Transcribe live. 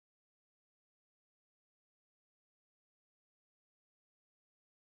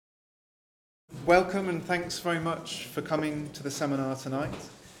Welcome and thanks very much for coming to the seminar tonight.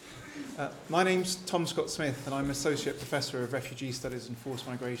 My name's Tom Scott-Smith and I'm Associate Professor of Refugee Studies and Forced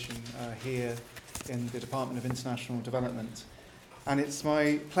Migration here in the Department of International Development. And it's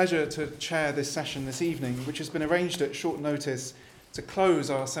my pleasure to chair this session this evening, which has been arranged at short notice to close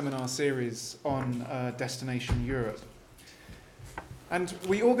our seminar series on Destination Europe. And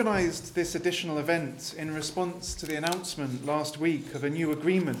we organised this additional event in response to the announcement last week of a new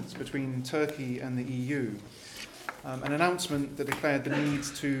agreement between Turkey and the EU. An announcement that declared the need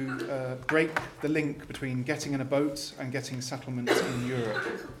to break the link between getting in a boat and getting settlement in Europe.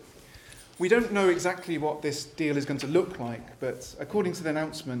 We don't know exactly what this deal is going to look like, but according to the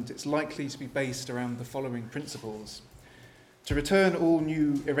announcement, it's likely to be based around the following principles: to return all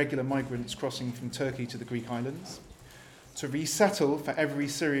new irregular migrants crossing from Turkey to the Greek islands, to resettle for every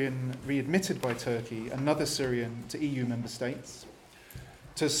Syrian readmitted by Turkey another Syrian to EU member states,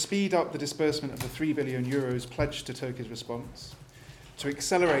 to speed up the disbursement of the €3 billion pledged to Turkey's response, to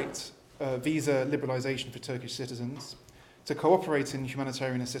accelerate visa liberalisation for Turkish citizens, to cooperate in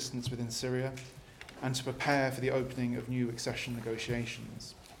humanitarian assistance within Syria, and to prepare for the opening of new accession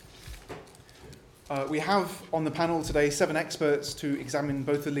negotiations. We have on the panel today 7 experts to examine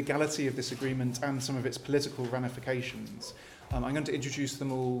both the legality of this agreement and some of its political ramifications. I'm going to introduce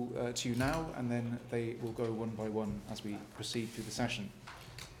them all to you now, and then they will go one by one as we proceed through the session.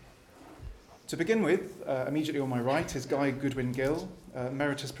 To begin with, immediately on my right is Guy Goodwin Gill,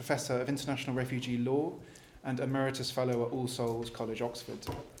 Emeritus Professor of International Refugee Law and Emeritus Fellow at All Souls College, Oxford.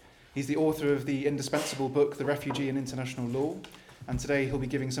 He's the author of the indispensable book, The Refugee in International Law, and today he'll be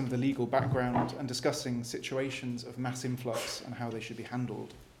giving some of the legal background and discussing situations of mass influx and how they should be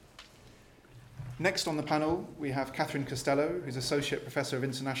handled. Next on the panel, we have Catherine Costello, who's Associate Professor of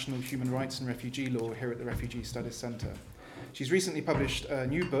International Human Rights and Refugee Law here at the Refugee Studies Centre. She's recently published a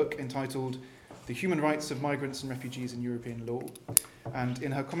new book entitled The Human Rights of Migrants and Refugees in European Law, and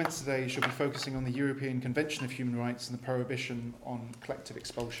in her comments today she'll be focusing on the European Convention of Human Rights and the prohibition on collective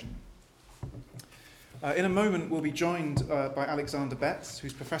expulsion. In a moment, we'll be joined by Alexander Betts,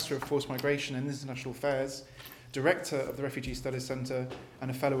 who's Professor of Forced Migration and International Affairs, Director of the Refugee Studies Centre,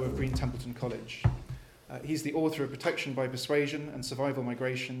 and a Fellow of Green Templeton College. He's the author of Protection by Persuasion and Survival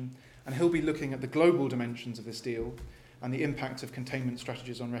Migration, and he'll be looking at the global dimensions of this deal and the impact of containment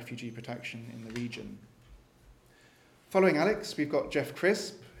strategies on refugee protection in the region. Following Alex, we've got Jeff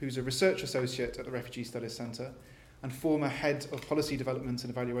Crisp, who's a Research Associate at the Refugee Studies Centre and former Head of Policy Development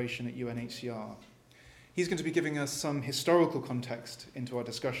and Evaluation at UNHCR. He's going to be giving us some historical context into our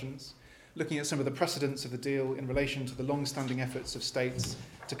discussions, looking at some of the precedents of the deal in relation to the long-standing efforts of states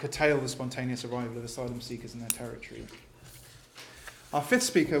to curtail the spontaneous arrival of asylum seekers in their territory. Our 5th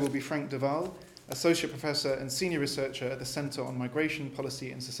speaker will be Frank de Waal, Associate Professor and Senior Researcher at the Centre on Migration,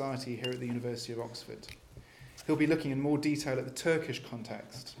 Policy and Society here at the University of Oxford. He'll be looking in more detail at the Turkish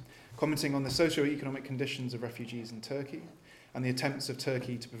context, commenting on the socio-economic conditions of refugees in Turkey and the attempts of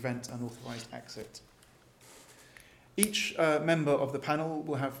Turkey to prevent unauthorised exit. Each member of the panel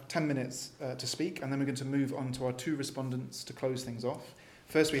will have 10 minutes to speak, and then we're going to move on to our 2 respondents to close things off.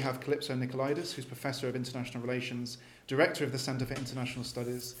 First, we have Calypso Nicolaides, who's Professor of International Relations, Director of the Centre for International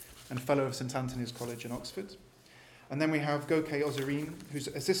Studies, and Fellow of St Antony's College in Oxford. And then we have Gökay Özerine, who's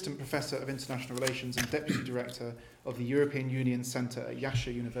Assistant Professor of International Relations and Deputy Director of the European Union Centre at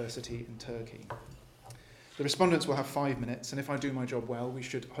Yasha University in Turkey. The respondents will have 5 minutes, and if I do my job well, we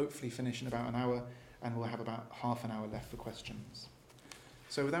should hopefully finish in about an hour, and we'll have about half an hour left for questions.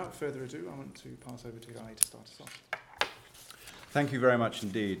 So without further ado, I want to pass over to Guy to start us off. Thank you very much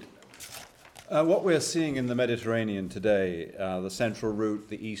indeed. What we're seeing in the Mediterranean today, the central route,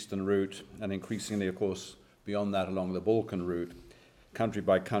 the eastern route, and increasingly, of course, beyond that along the Balkan route, country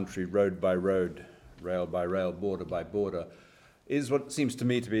by country, road by road, rail by rail, border by border, is what seems to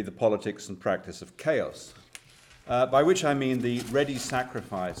me to be the politics and practice of chaos. By which I mean the ready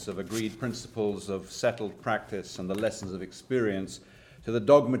sacrifice of agreed principles of settled practice and the lessons of experience to the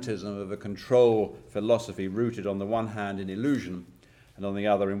dogmatism of a control philosophy rooted on the one hand in illusion and on the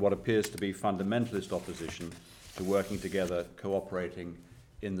other in what appears to be fundamentalist opposition to working together, cooperating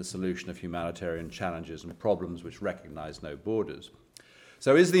in the solution of humanitarian challenges and problems which recognize no borders.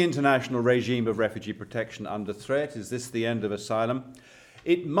 So is the international regime of refugee protection under threat? Is this the end of asylum?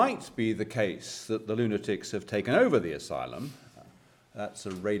 It might be the case that the lunatics have taken over the asylum. That's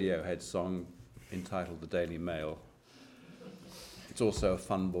a Radiohead song entitled The Daily Mail. It's also a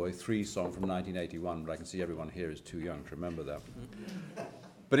Fun Boy 3 song from 1981, but I can see everyone here is too young to remember that.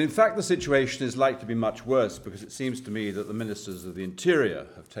 But in fact, the situation is likely to be much worse because it seems to me that the ministers of the Interior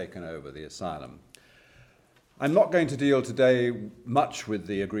have taken over the asylum. I'm not going to deal today much with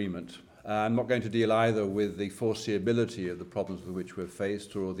the agreement I'm not going to deal either with the foreseeability of the problems with which we're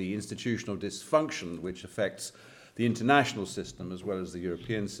faced or the institutional dysfunction which affects the international system as well as the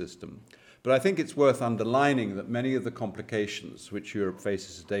European system. But I think it's worth underlining that many of the complications which Europe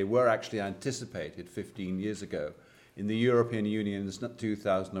faces today were actually anticipated 15 years ago in the European Union's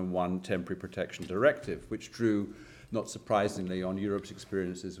 2001 Temporary Protection Directive, which drew, not surprisingly, on Europe's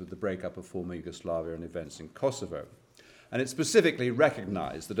experiences with the breakup of former Yugoslavia and events in Kosovo. And it specifically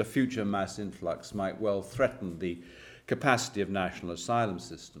recognized that a future mass influx might well threaten the capacity of national asylum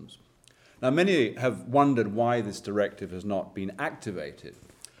systems. Now, many have wondered why this directive has not been activated.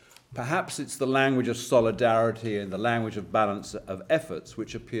 Perhaps it's the language of solidarity and the language of balance of efforts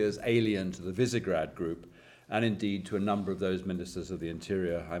which appears alien to the Visegrad Group and indeed to a number of those ministers of the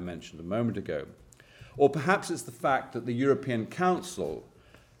Interior I mentioned a moment ago. Or perhaps it's the fact that the European Council,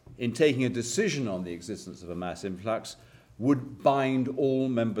 in taking a decision on the existence of a mass influx, would bind all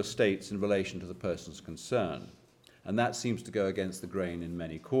member states in relation to the persons concerned. And that seems to go against the grain in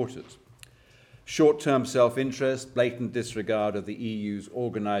many quarters. Short-term self-interest, blatant disregard of the EU's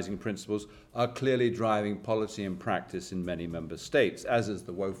organising principles are clearly driving policy and practice in many member states, as is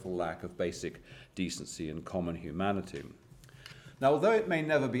the woeful lack of basic decency and common humanity. Now, although it may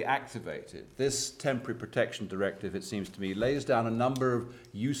never be activated, this Temporary Protection Directive, it seems to me, lays down a number of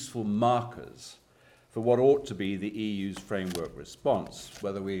useful markers for what ought to be the EU's framework response,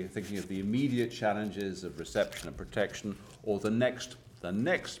 whether we're thinking of the immediate challenges of reception and protection or the next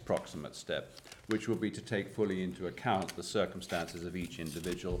proximate step, which will be to take fully into account the circumstances of each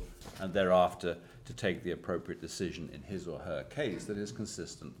individual and thereafter to take the appropriate decision in his or her case that is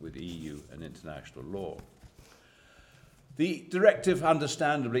consistent with EU and international law. The directive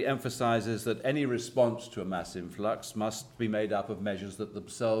understandably emphasizes that any response to a mass influx must be made up of measures that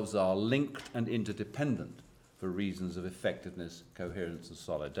themselves are linked and interdependent for reasons of effectiveness, coherence, and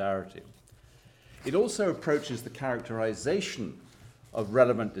solidarity. It also approaches the characterization of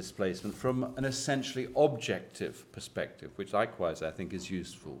relevant displacement from an essentially objective perspective, which likewise I think is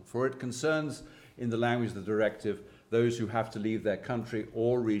useful, for it concerns, in the language of the directive, those who have to leave their country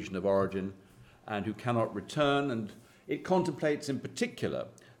or region of origin and who cannot return, and it contemplates in particular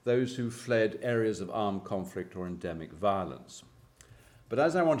those who fled areas of armed conflict or endemic violence. But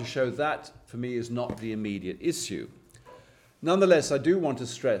as I want to show, that for me is not the immediate issue. Nonetheless, I do want to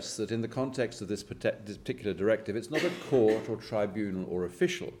stress that in the context of this particular directive, it's not a court or tribunal or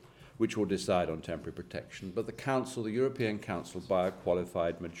official which will decide on temporary protection, but the Council, the European Council, by a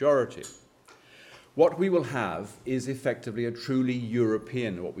qualified majority. What we will have is effectively a truly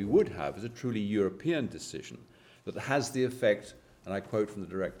European, what we would have is a truly European decision that has the effect, and I quote from the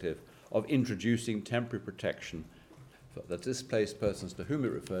directive, of introducing temporary protection for the displaced persons to whom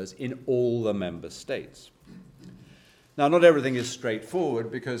it refers in all the member states. Now, not everything is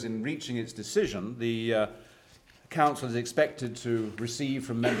straightforward because in reaching its decision, the Council is expected to receive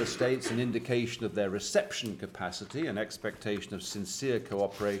from member states an indication of their reception capacity, an expectation of sincere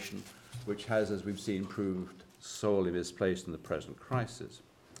cooperation, which has, as we've seen, proved sorely misplaced in the present crisis.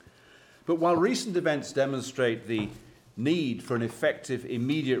 But while recent events demonstrate the need for an effective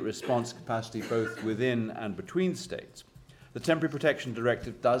immediate response capacity both within and between states, the Temporary Protection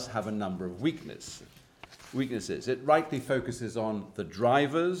Directive does have a number of weaknesses. It rightly focuses on the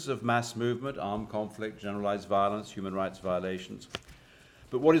drivers of mass movement, armed conflict, generalized violence, human rights violations.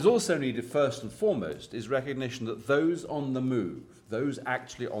 But what is also needed first and foremost is recognition that those on the move, those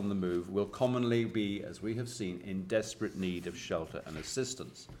actually on the move, will commonly be, as we have seen, in desperate need of shelter and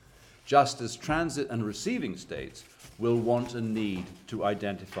assistance, just as transit and receiving states will want and need to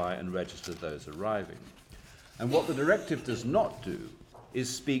identify and register those arriving. And what the directive does not do is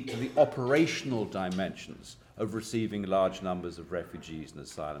speak to the operational dimensions of receiving large numbers of refugees and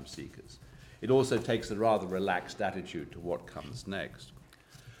asylum seekers. It also takes a rather relaxed attitude to what comes next.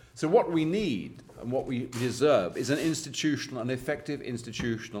 So what we need and what we deserve is an effective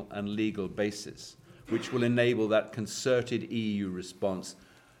institutional and legal basis which will enable that concerted EU response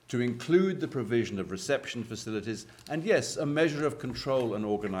to include the provision of reception facilities and, yes, a measure of control and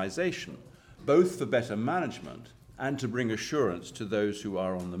organisation, both for better management and to bring assurance to those who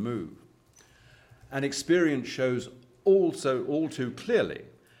are on the move. And experience shows also all too clearly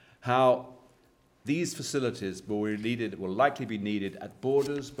how these facilities will likely be needed at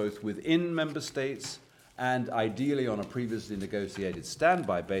borders, both within member states and ideally on a previously negotiated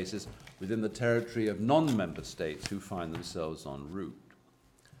standby basis within the territory of non-member states who find themselves en route.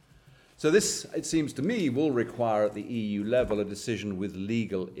 So this, it seems to me, will require at the EU level a decision with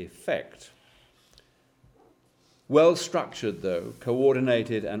legal effect. Well-structured, though,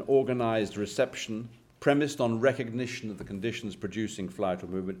 coordinated and organised reception premised on recognition of the conditions producing flight or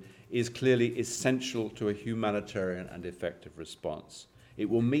movement, is clearly essential to a humanitarian and effective response. It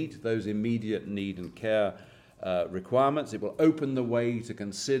will meet those immediate need and care requirements. It will open the way to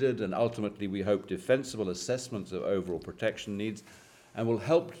considered and ultimately, we hope, defensible assessments of overall protection needs, and will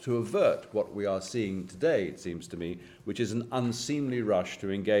help to avert what we are seeing today, it seems to me, which is an unseemly rush to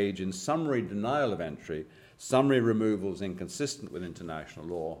engage in summary denial of entry, summary removals inconsistent with international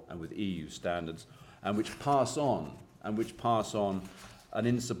law and with EU standards, and which pass on an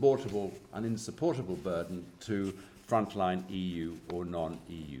insupportable burden to frontline EU or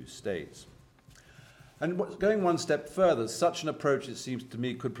non-EU states. And going one step further, such an approach, it seems to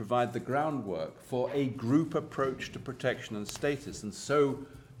me, could provide the groundwork for a group approach to protection and status, and so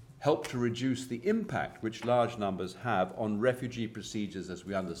help to reduce the impact which large numbers have on refugee procedures as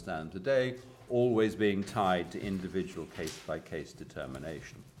we understand today, always being tied to individual case-by-case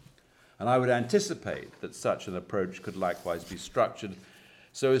determination. And I would anticipate that such an approach could likewise be structured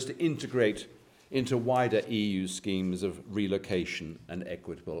so as to integrate into wider EU schemes of relocation and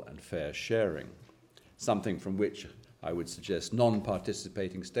equitable and fair sharing, something from which I would suggest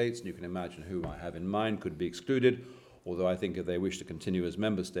non-participating states, and you can imagine whom I have in mind, could be excluded, although I think if they wish to continue as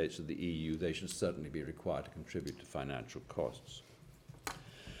member states of the EU, they should certainly be required to contribute to financial costs.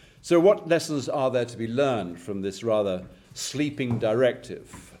 So what lessons are there to be learned from this rather sleeping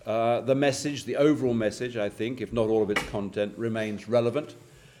directive? The overall message, I think, if not all of its content, remains relevant,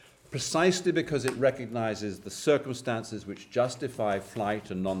 precisely because it recognizes the circumstances which justify flight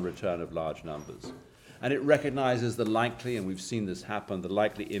and non-return of large numbers. And it recognizes the likely, and we've seen this happen, the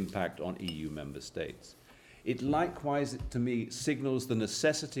likely impact on EU member states. It likewise, to me, signals the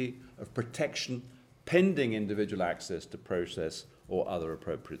necessity of protection pending individual access to process or other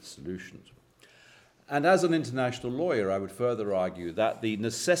appropriate solutions. And as an international lawyer, I would further argue that the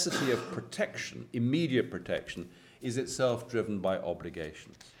necessity of protection, immediate protection, is itself driven by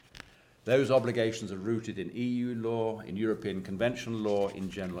obligations. Those obligations are rooted in EU law, in European conventional law, in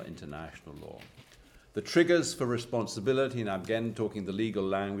general international law. The triggers for responsibility, and I'm again talking the legal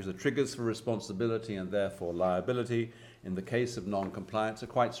language, the triggers for responsibility and therefore liability in the case of non-compliance are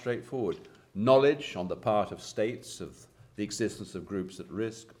quite straightforward. Knowledge on the part of states of the existence of groups at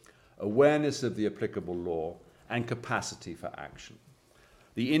risk, awareness of the applicable law, and capacity for action.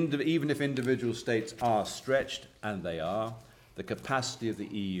 Even if individual states are stretched, and they are, the capacity of the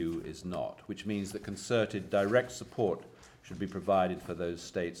EU is not, which means that concerted direct support should be provided for those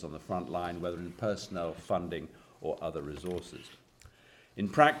states on the front line, whether in personnel, funding, or other resources. In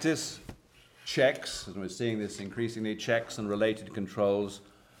practice, checks, and we're seeing this increasingly, checks and related controls,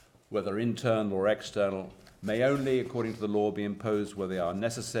 whether internal or external, may only, according to the law, be imposed where they are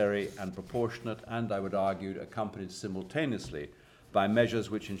necessary and proportionate, and I would argue accompanied simultaneously by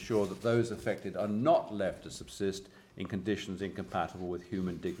measures which ensure that those affected are not left to subsist in conditions incompatible with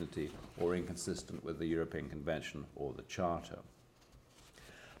human dignity or inconsistent with the European Convention or the Charter.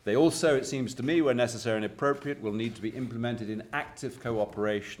 They also, it seems to me, where necessary and appropriate, will need to be implemented in active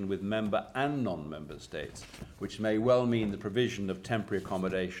cooperation with member and non-member states, which may well mean the provision of temporary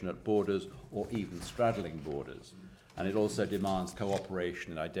accommodation at borders or even straddling borders. And it also demands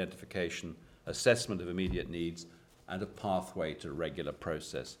cooperation in identification, assessment of immediate needs, and a pathway to regular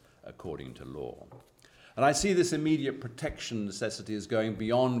process according to law. And I see this immediate protection necessity as going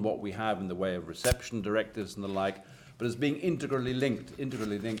beyond what we have in the way of reception directives and the like, but as being integrally linked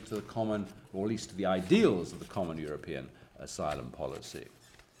to the common, or at least to the ideals of the common European asylum policy.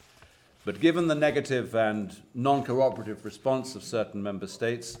 But given the negative and non-cooperative response of certain member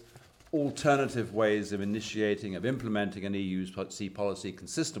states, alternative ways of initiating, of implementing an EU sea policy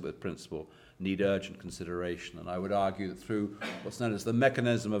consistent with principle need urgent consideration. And I would argue that through what's known as the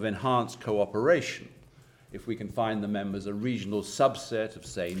mechanism of enhanced cooperation, if we can find the members, a regional subset of,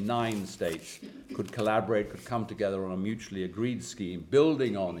 say, 9 states could collaborate, could come together on a mutually agreed scheme,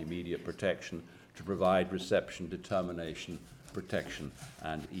 building on immediate protection to provide reception, determination, protection,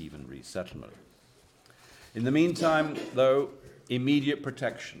 and even resettlement. In the meantime, though, immediate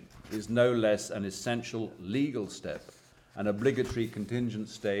protection is no less an essential legal step, an obligatory contingent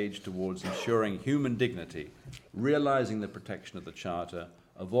stage towards ensuring human dignity, realizing the protection of the Charter,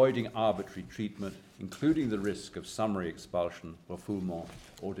 avoiding arbitrary treatment, including the risk of summary expulsion, refoulement,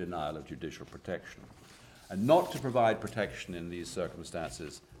 or denial of judicial protection. And not to provide protection in these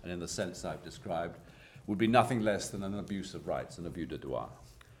circumstances, and in the sense I've described, would be nothing less than an abuse of rights, an abus de droit.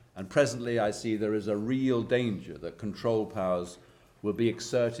 And presently I see there is a real danger that control powers will be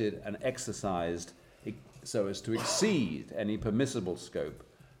exerted and exercised so as to exceed any permissible scope,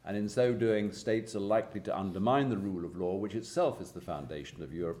 and in so doing, states are likely to undermine the rule of law, which itself is the foundation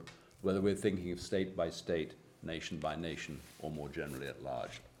of Europe, whether we're thinking of state by state, nation by nation, or more generally at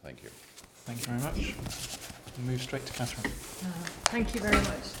large. Thank you. Thank you very much. We'll move straight to Catherine. Thank you very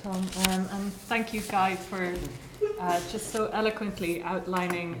much, Tom. And thank you, Guy, for just so eloquently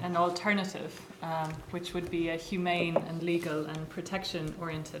outlining an alternative, which would be a humane and legal and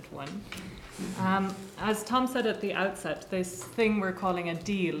protection-oriented one. As Tom said at the outset, this thing we're calling a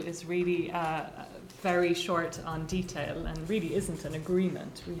deal is really very short on detail and really isn't an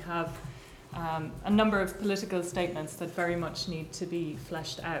agreement. We have a number of political statements that very much need to be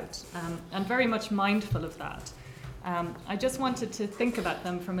fleshed out, and very much mindful of that. I just wanted to think about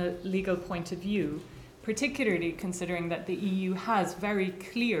them from a legal point of view, particularly considering that the EU has very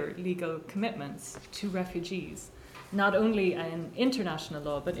clear legal commitments to refugees, not only in international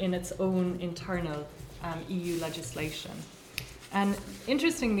law, but in its own internal EU legislation. And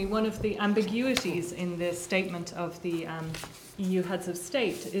interestingly, one of the ambiguities in the statement of the EU heads of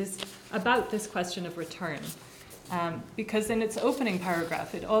state is about this question of return. Because in its opening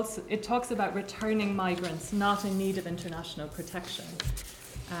paragraph, it talks about returning migrants not in need of international protection.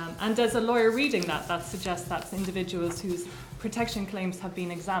 And as a lawyer reading that suggests that's individuals whose protection claims have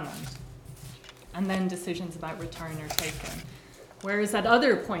been examined, and then decisions about return are taken. Whereas at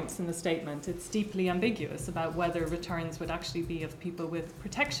other points in the statement, it's deeply ambiguous about whether returns would actually be of people with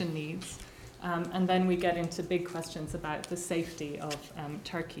protection needs. And then we get into big questions about the safety of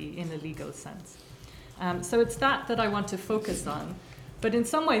Turkey in a legal sense. So it's that I want to focus on. But in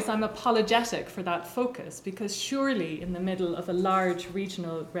some ways, I'm apologetic for that focus, because surely in the middle of a large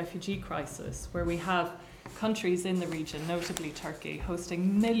regional refugee crisis, where we have countries in the region, notably Turkey,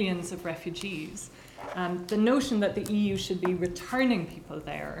 hosting millions of refugees, the notion that the EU should be returning people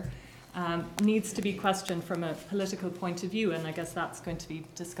there needs to be questioned from a political point of view, and I guess that's going to be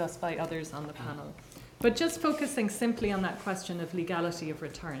discussed by others on the panel. But just focusing simply on that question of legality of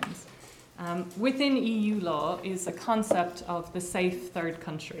returns. Within EU law is a concept of the safe third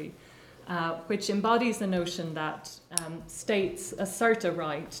country, which embodies the notion that states assert a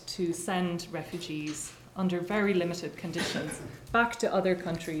right to send refugees under very limited conditions back to other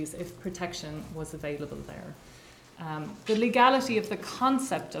countries if protection was available there. The legality of the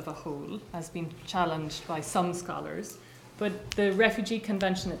concept of a whole has been challenged by some scholars, but the Refugee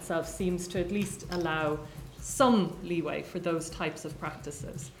Convention itself seems to at least allow some leeway for those types of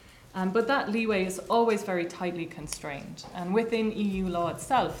practices. But that leeway is always very tightly constrained. And within EU law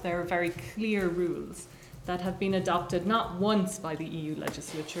itself, there are very clear rules that have been adopted not once by the EU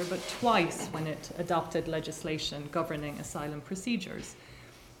legislature, but twice when it adopted legislation governing asylum procedures.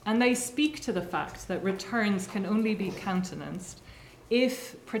 And they speak to the fact that returns can only be countenanced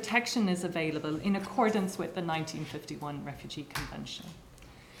if protection is available in accordance with the 1951 Refugee Convention.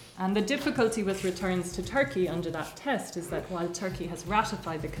 And the difficulty with returns to Turkey under that test is that while Turkey has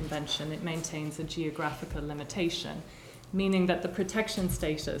ratified the convention, it maintains a geographical limitation, meaning that the protection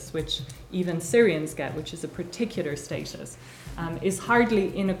status, which even Syrians get, which is a particular status, is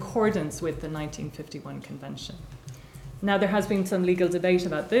hardly in accordance with the 1951 convention. Now, there has been some legal debate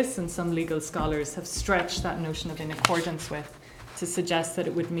about this, and some legal scholars have stretched that notion of in accordance with to suggest that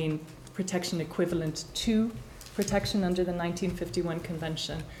it would mean protection equivalent to protection under the 1951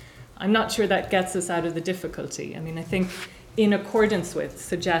 convention. I'm not sure that gets us out of the difficulty. I mean, I think in accordance with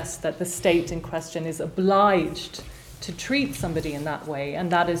suggests that the state in question is obliged to treat somebody in that way,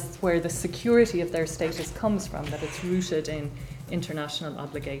 and that is where the security of their status comes from, that it's rooted in international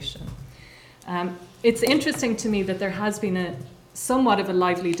obligation. It's interesting to me that there has been somewhat of a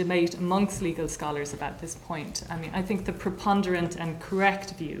lively debate amongst legal scholars about this point. I mean, I think the preponderant and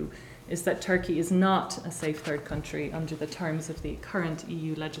correct view is that Turkey is not a safe third country under the terms of the current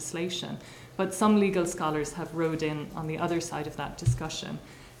EU legislation, but some legal scholars have rowed in on the other side of that discussion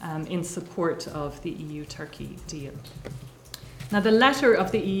in support of the EU-Turkey deal. Now, the letter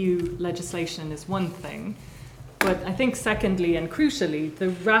of the EU legislation is one thing, but I think secondly and crucially, the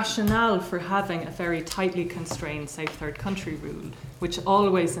rationale for having a very tightly constrained safe third country rule, which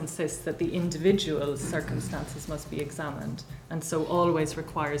always insists that the individual circumstances must be examined, and so always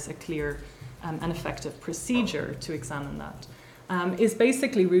requires a clear and effective procedure to examine that, is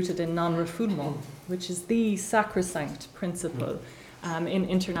basically rooted in non-refoulement, which is the sacrosanct principle in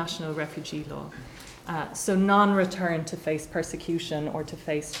international refugee law. So non-return to face persecution or to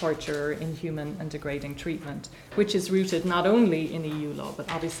face torture or inhuman and degrading treatment, which is rooted not only in EU law,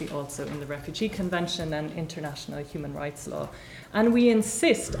 but obviously also in the Refugee Convention and international human rights law. And we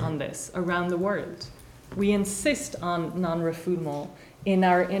insist on this around the world. We insist on non-refoulement in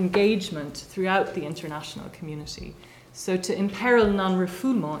our engagement throughout the international community. So to imperil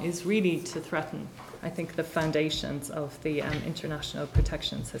non-refoulement is really to threaten I think, the foundations of the international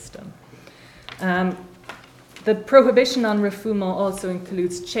protection system. The prohibition on refoulement also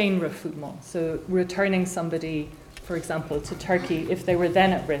includes chain refoulement, so returning somebody, for example, to Turkey if they were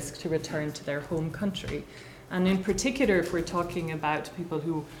then at risk to return to their home country. And in particular, if we're talking about people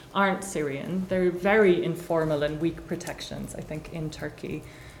who aren't Syrian, there are very informal and weak protections, I think, in Turkey.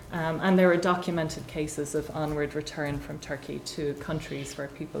 And there are documented cases of onward return from Turkey to countries where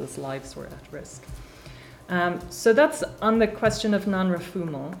people's lives were at risk. So that's on the question of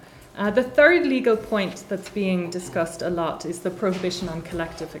non-refoulement. The third legal point that's being discussed a lot is the prohibition on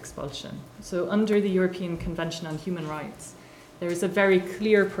collective expulsion. So under the European Convention on Human Rights, there is a very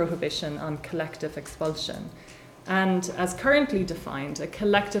clear prohibition on collective expulsion. And as currently defined, a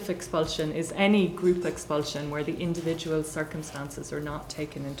collective expulsion is any group expulsion where the individual circumstances are not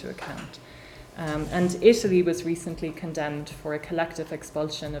taken into account. And Italy was recently condemned for a collective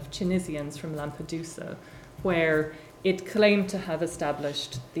expulsion of Tunisians from Lampedusa, where it claimed to have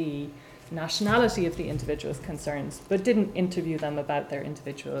established the nationality of the individuals concerned, but didn't interview them about their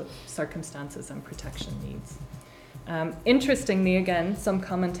individual circumstances and protection needs. Interestingly, again, some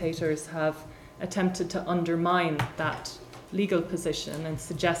commentators have attempted to undermine that legal position and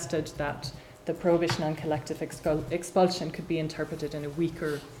suggested that the prohibition on collective expulsion could be interpreted in a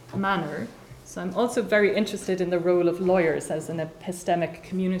weaker manner. So I'm also very interested in the role of lawyers as an epistemic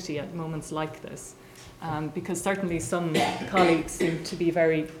community at moments like this, because certainly some colleagues seem to be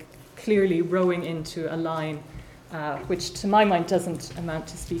very clearly rowing into a line which to my mind doesn't amount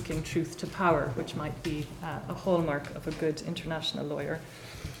to speaking truth to power, which might be a hallmark of a good international lawyer.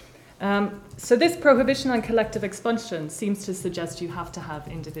 So this prohibition on collective expulsion seems to suggest you have to have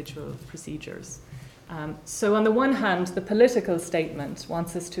individual procedures. So on the one hand, the political statement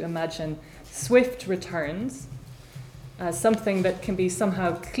wants us to imagine swift returns as something that can be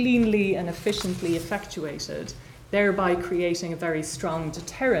somehow cleanly and efficiently effectuated, thereby creating a very strong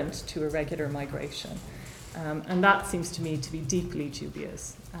deterrent to irregular migration. And that seems to me to be deeply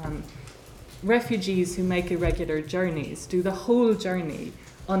dubious. Refugees who make irregular journeys do the whole journey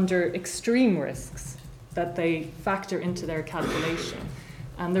under extreme risks that they factor into their calculation.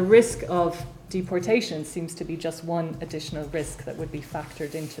 And the risk of deportation seems to be just one additional risk that would be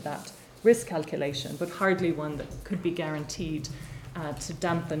factored into that risk calculation, but hardly one that could be guaranteed to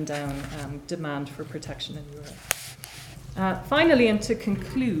dampen down demand for protection in Europe. Finally, and to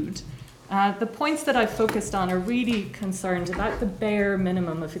conclude, the points that I've focused on are really concerned about the bare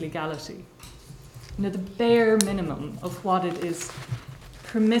minimum of illegality. You know, the bare minimum of what it is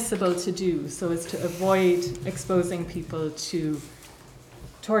permissible to do so as to avoid exposing people to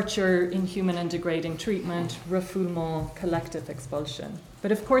torture, inhuman and degrading treatment, refoulement, collective expulsion.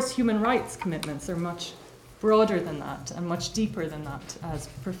 But of course, human rights commitments are much broader than that and much deeper than that, as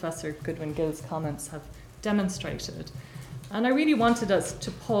Professor Goodwin Gill's comments have demonstrated. And I really wanted us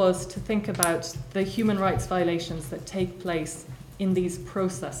to pause to think about the human rights violations that take place in these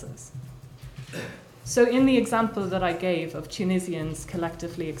processes. So in the example that I gave of Tunisians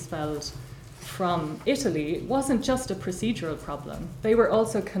collectively expelled from Italy, it wasn't just a procedural problem. They were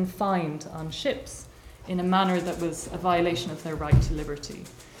also confined on ships in a manner that was a violation of their right to liberty.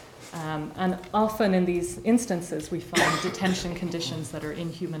 And often in these instances, we find detention conditions that are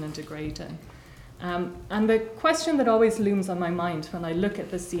inhuman and degrading. And the question that always looms on my mind when I look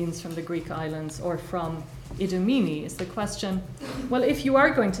at the scenes from the Greek islands or from Idomeni is the question, well, if you are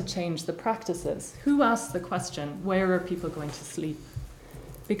going to change the practices, who asks the question, where are people going to sleep?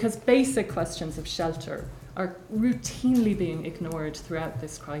 Because basic questions of shelter are routinely being ignored throughout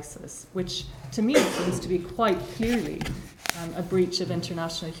this crisis, which to me seems to be quite clearly a breach of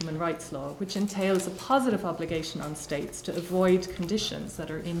international human rights law, which entails a positive obligation on states to avoid conditions that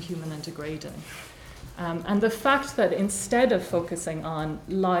are inhuman and degrading. And the fact that instead of focusing on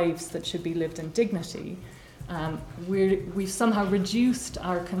lives that should be lived in dignity, we've somehow reduced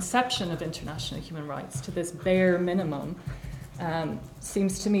our conception of international human rights to this bare minimum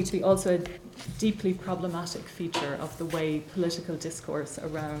seems to me to be also a deeply problematic feature of the way political discourse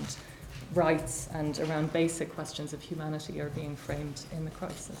around rights and around basic questions of humanity are being framed in the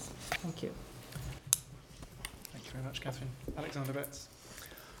crisis. Thank you. Thank you very much, Catherine. Alexander Betts.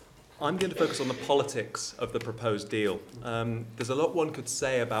 I'm going to focus on the politics of the proposed deal. There's a lot one could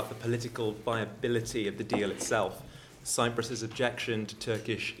say about the political viability of the deal itself. Cyprus's objection to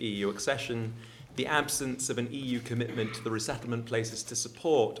Turkish EU accession, the absence of an EU commitment to the resettlement places to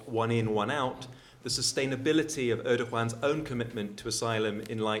support one in, one out, the sustainability of Erdogan's own commitment to asylum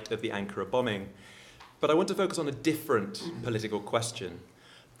in light of the Ankara bombing. But I want to focus on a different political question,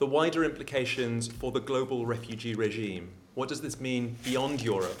 the wider implications for the global refugee regime. What does this mean beyond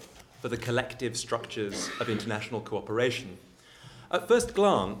Europe? for the collective structures of international cooperation. At first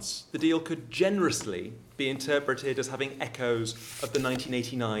glance, the deal could generously be interpreted as having echoes of the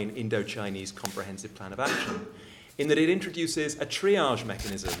 1989 Indo-Chinese Comprehensive Plan of Action, in that it introduces a triage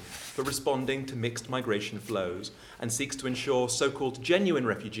mechanism for responding to mixed migration flows and seeks to ensure so-called genuine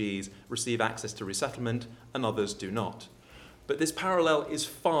refugees receive access to resettlement and others do not. But this parallel is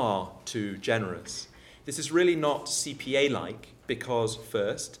far too generous. This is really not CPA-like because,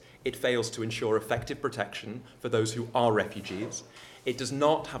 first, it fails to ensure effective protection for those who are refugees. It does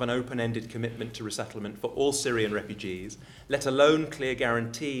not have an open-ended commitment to resettlement for all Syrian refugees, let alone clear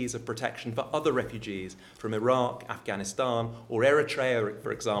guarantees of protection for other refugees from Iraq, Afghanistan, or Eritrea,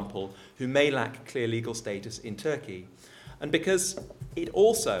 for example, who may lack clear legal status in Turkey. And because it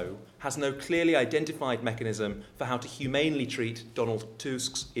also has no clearly identified mechanism for how to humanely treat Donald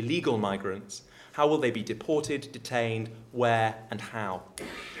Tusk's illegal migrants, how will they be deported, detained, where, and how?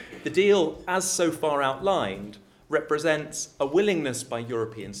 The deal, as so far outlined, represents a willingness by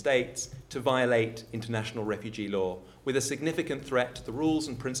European states to violate international refugee law, with a significant threat to the rules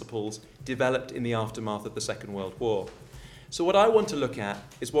and principles developed in the aftermath of the Second World War. So what I want to look at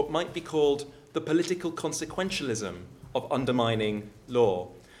is what might be called the political consequentialism of undermining law,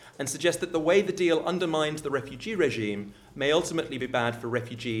 and suggest that the way the deal undermines the refugee regime may ultimately be bad for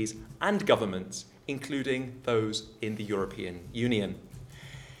refugees and governments, including those in the European Union.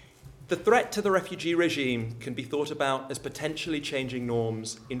 The threat to the refugee regime can be thought about as potentially changing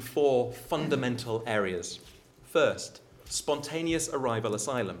norms in 4 fundamental areas. First, spontaneous arrival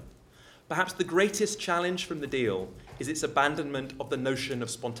asylum. Perhaps the greatest challenge from the deal is its abandonment of the notion of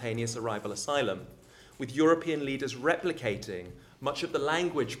spontaneous arrival asylum, with European leaders replicating much of the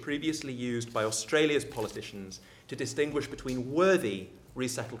language previously used by Australia's politicians to distinguish between worthy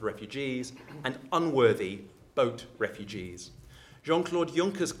resettled refugees and unworthy boat refugees. Jean-Claude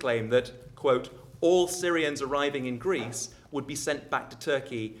Juncker's claim that, quote, all Syrians arriving in Greece would be sent back to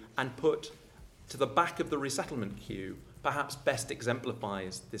Turkey and put to the back of the resettlement queue perhaps best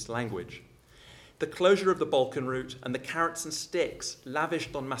exemplifies this language. The closure of the Balkan route and the carrots and sticks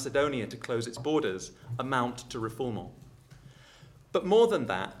lavished on Macedonia to close its borders amount to refoulement. But more than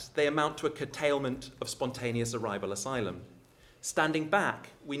that, they amount to a curtailment of spontaneous arrival asylum. Standing back,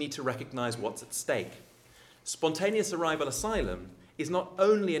 we need to recognise what's at stake. Spontaneous arrival asylum is not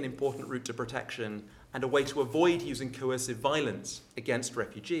only an important route to protection and a way to avoid using coercive violence against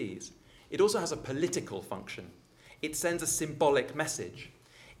refugees, it also has a political function. It sends a symbolic message.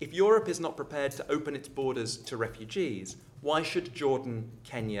 If Europe is not prepared to open its borders to refugees, why should Jordan,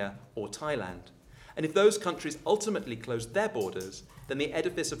 Kenya, or Thailand? And if those countries ultimately close their borders, then the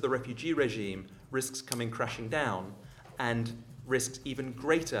edifice of the refugee regime risks coming crashing down and risks even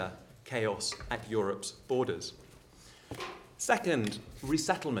greater chaos at Europe's borders. Second,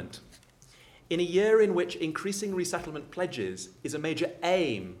 resettlement. In a year in which increasing resettlement pledges is a major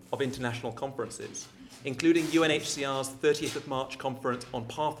aim of international conferences, including UNHCR's 30th of March conference on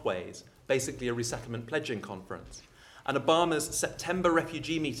pathways, basically a resettlement pledging conference, and Obama's September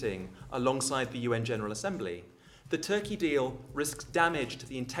refugee meeting alongside the UN General Assembly, the Turkey deal risks damage to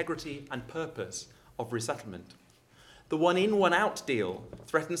the integrity and purpose of resettlement. The one-in, one-out deal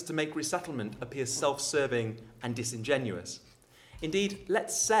threatens to make resettlement appear self-serving and disingenuous. Indeed,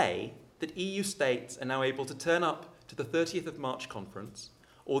 let's say that EU states are now able to turn up to the 30th of March conference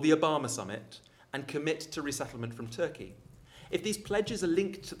or the Obama summit and commit to resettlement from Turkey. If these pledges are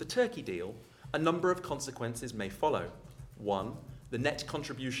linked to the Turkey deal, a number of consequences may follow. 1, the net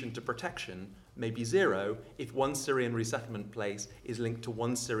contribution to protection may be 0 if one Syrian resettlement place is linked to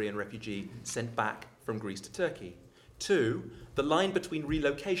one Syrian refugee sent back from Greece to Turkey. 2, the line between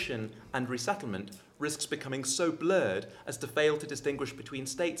relocation and resettlement risks becoming so blurred as to fail to distinguish between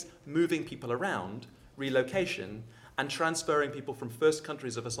states moving people around, relocation, and transferring people from first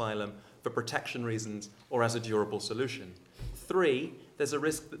countries of asylum for protection reasons or as a durable solution. 3, there's a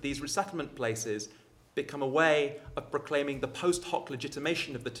risk that these resettlement places become a way of proclaiming the post hoc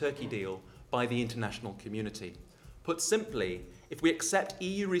legitimation of the Turkey deal by the international community. Put simply, if we accept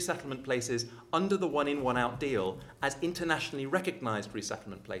EU resettlement places under the one-in, one-out deal as internationally recognised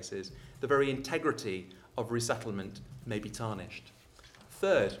resettlement places, the very integrity of resettlement may be tarnished.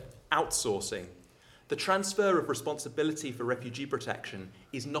 Third, outsourcing. The transfer of responsibility for refugee protection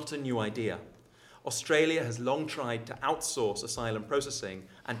is not a new idea. Australia has long tried to outsource asylum processing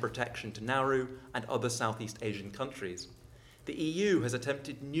and protection to Nauru and other Southeast Asian countries. The EU has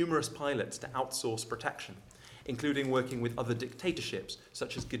attempted numerous pilots to outsource protection, including working with other dictatorships,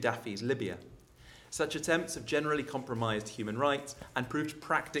 such as Gaddafi's Libya. Such attempts have generally compromised human rights and proved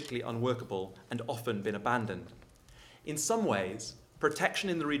practically unworkable and often been abandoned. In some ways, protection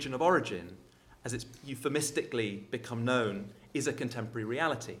in the region of origin, as it's euphemistically become known, is a contemporary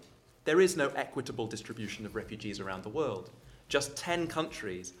reality. There is no equitable distribution of refugees around the world. Just 10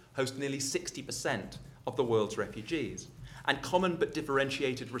 countries host nearly 60% of the world's refugees, and common but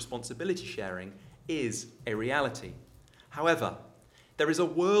differentiated responsibility sharing is a reality. However, there is a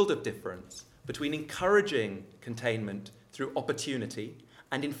world of difference between encouraging containment through opportunity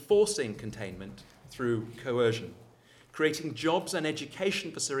and enforcing containment through coercion. Creating jobs and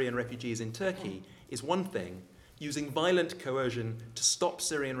education for Syrian refugees in Turkey is one thing. Using violent coercion to stop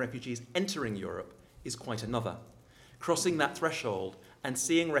Syrian refugees entering Europe is quite another. Crossing that threshold and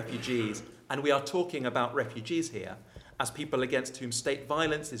seeing refugees, and we are talking about refugees here, as people against whom state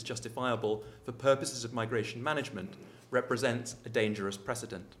violence is justifiable for purposes of migration management, represents a dangerous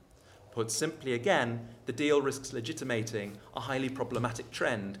precedent. Put simply again, the deal risks legitimating a highly problematic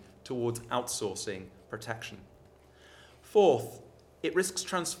trend towards outsourcing protection. Fourth, it risks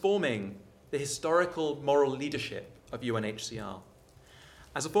transforming the historical moral leadership of UNHCR.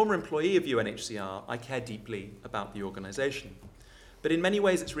 As a former employee of UNHCR, I care deeply about the organisation. But in many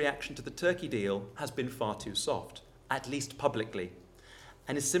ways, its reaction to the Turkey deal has been far too soft, at least publicly,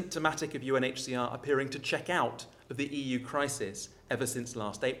 and is symptomatic of UNHCR appearing to check out of the EU crisis ever since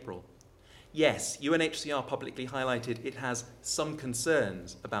last April. Yes, UNHCR publicly highlighted it has some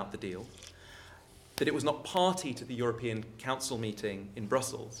concerns about the deal, that it was not party to the European Council meeting in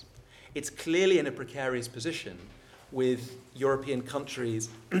Brussels. It's clearly in a precarious position, with European countries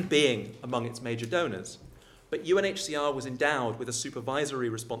being among its major donors. But UNHCR was endowed with a supervisory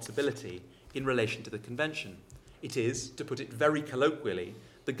responsibility in relation to the convention. It is, to put it very colloquially,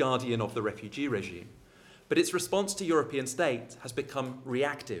 the guardian of the refugee regime. But its response to European states has become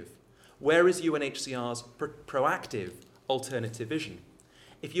reactive. Where is UNHCR's proactive alternative vision?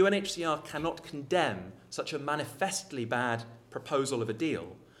 If UNHCR cannot condemn such a manifestly bad proposal of a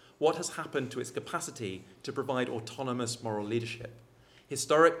deal, what has happened to its capacity to provide autonomous moral leadership?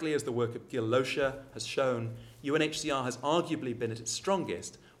 Historically, as the work of Gil Locher has shown, UNHCR has arguably been at its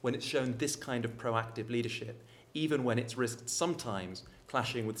strongest when it's shown this kind of proactive leadership, even when it's risked sometimes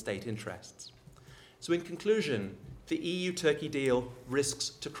clashing with state interests. So in conclusion, the EU-Turkey deal risks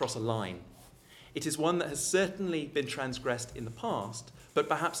to cross a line. It is one that has certainly been transgressed in the past, but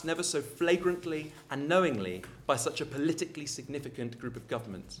perhaps never so flagrantly and knowingly by such a politically significant group of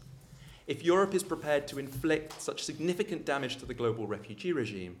governments. If Europe is prepared to inflict such significant damage to the global refugee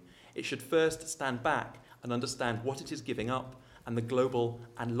regime, it should first stand back and understand what it is giving up and the global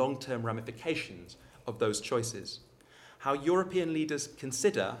and long-term ramifications of those choices. How European leaders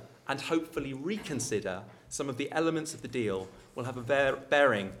consider and hopefully reconsider some of the elements of the deal will have a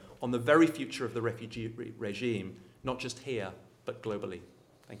bearing on the very future of the refugee regime, not just here, but globally.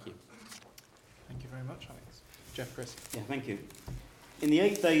 Thank you. Thank you very much, Alex. Jeff, Chris. Yeah, thank you. In the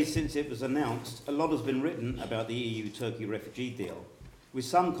 8 days since it was announced, a lot has been written about the EU-Turkey refugee deal, with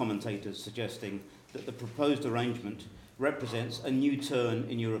some commentators suggesting that the proposed arrangement represents a new turn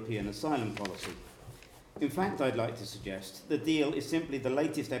in European asylum policy. In fact, I'd like to suggest the deal is simply the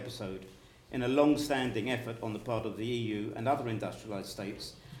latest episode in a long-standing effort on the part of the EU and other industrialised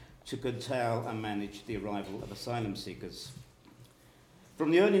states to curtail and manage the arrival of asylum seekers. From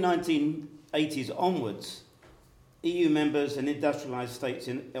the early 1980s onwards, EU members and industrialised states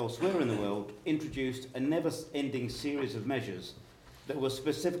elsewhere in the world introduced a never-ending series of measures that were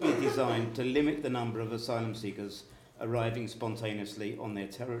specifically designed to limit the number of asylum seekers arriving spontaneously on their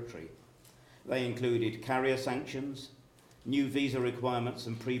territory. They included carrier sanctions, new visa requirements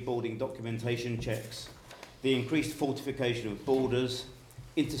and pre-boarding documentation checks, the increased fortification of borders,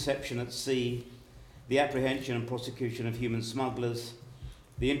 interception at sea, the apprehension and prosecution of human smugglers,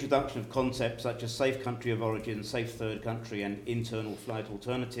 the introduction of concepts such as safe country of origin, safe third country and internal flight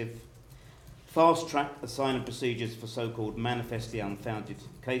alternative, fast-track asylum procedures for so-called manifestly unfounded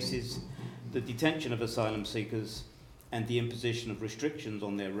cases, the detention of asylum seekers, and the imposition of restrictions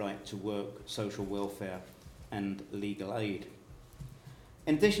on their right to work, social welfare and legal aid.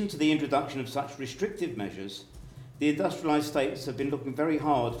 In addition to the introduction of such restrictive measures, the industrialised states have been looking very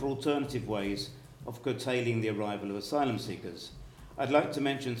hard for alternative ways of curtailing the arrival of asylum seekers. I'd like to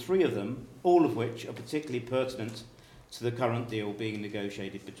mention 3 of them, all of which are particularly pertinent to the current deal being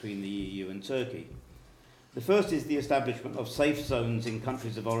negotiated between the EU and Turkey. The first is the establishment of safe zones in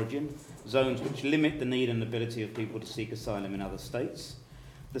countries of origin, zones which limit the need and ability of people to seek asylum in other states.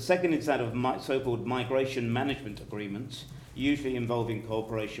 The second is that of so-called migration management agreements, usually involving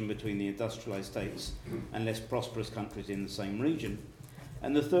cooperation between the industrialised states and less prosperous countries in the same region.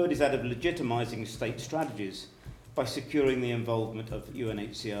 And the third is that of legitimising state strategies, by securing the involvement of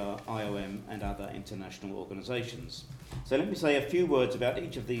UNHCR, IOM and other international organisations. So let me say a few words about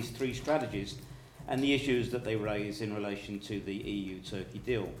each of these three strategies and the issues that they raise in relation to the EU-Turkey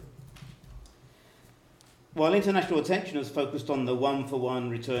deal. While international attention has focused on the one-for-one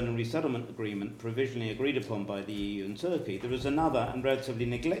return and resettlement agreement provisionally agreed upon by the EU and Turkey, there is another and relatively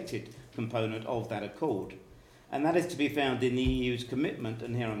neglected component of that accord, and that is to be found in the EU's commitment,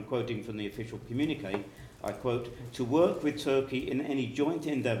 and here I'm quoting from the official communiqué, I quote, to work with Turkey in any joint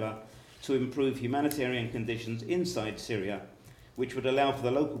endeavour to improve humanitarian conditions inside Syria, which would allow for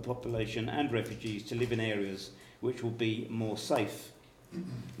the local population and refugees to live in areas which will be more safe.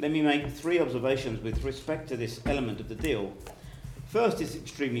 Let me make three observations with respect to this element of the deal. First, it's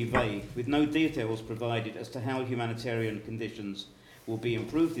extremely vague, with no details provided as to how humanitarian conditions will be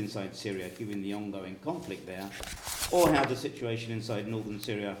improved inside Syria given the ongoing conflict there, or how the situation inside northern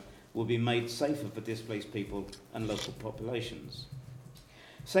Syria will be made safer for displaced people and local populations.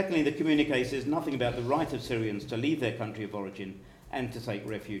 Secondly, the communiqué says nothing about the right of Syrians to leave their country of origin and to take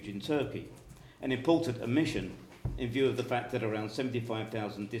refuge in Turkey, an important omission in view of the fact that around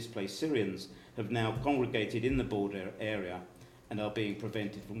 75,000 displaced Syrians have now congregated in the border area and are being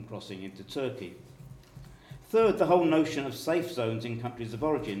prevented from crossing into Turkey. Third, the whole notion of safe zones in countries of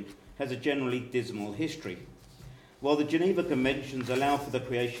origin has a generally dismal history. While the Geneva Conventions allow for the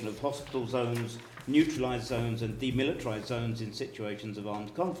creation of hospital zones, neutralised zones and demilitarised zones in situations of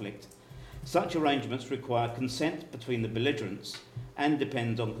armed conflict, such arrangements require consent between the belligerents and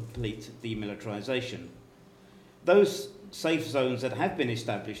depend on complete demilitarisation. Those safe zones that have been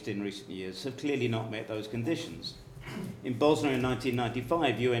established in recent years have clearly not met those conditions. In Bosnia in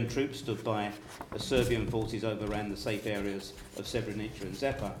 1995, UN troops stood by as Serbian forces overran the safe areas of Srebrenica and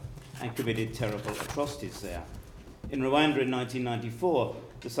Zepa and committed terrible atrocities there. In Rwanda in 1994,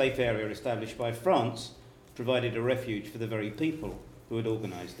 the safe area established by France provided a refuge for the very people who had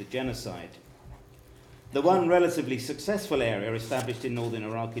organised the genocide. The one relatively successful area established in northern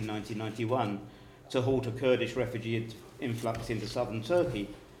Iraq in 1991 to halt a Kurdish refugee influx into southern Turkey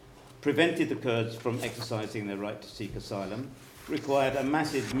prevented the Kurds from exercising their right to seek asylum, required a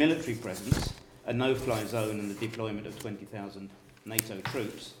massive military presence, a no-fly zone and the deployment of 20,000 NATO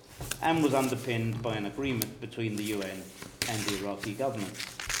troops, and was underpinned by an agreement between the UN and the Iraqi government.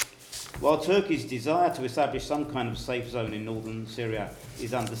 While Turkey's desire to establish some kind of safe zone in northern Syria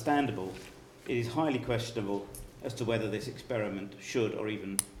is understandable, it is highly questionable as to whether this experiment should or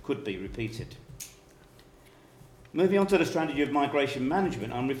even could be repeated. Moving on to the strategy of migration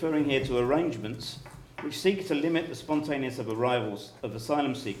management, I'm referring here to arrangements which seek to limit the spontaneous arrivals of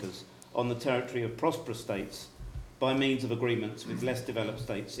asylum seekers on the territory of prosperous states by means of agreements with less developed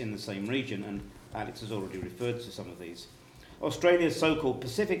states in the same region, and Alex has already referred to some of these. Australia's so-called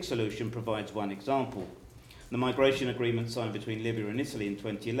Pacific solution provides one example. The migration agreement signed between Libya and Italy in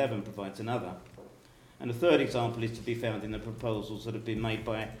 2011 provides another. And a third example is to be found in the proposals that have been made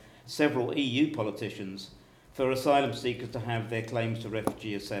by several EU politicians for asylum seekers to have their claims to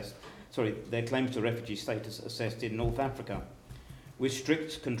refugee status assessed in North Africa, with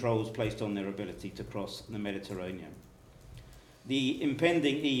strict controls placed on their ability to cross the Mediterranean. The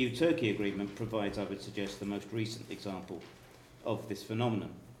impending EU-Turkey agreement provides, I would suggest, the most recent example of this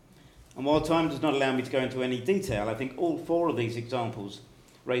phenomenon. And while time does not allow me to go into any detail, I think all four of these examples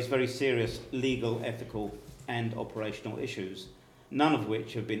raise very serious legal, ethical and operational issues, none of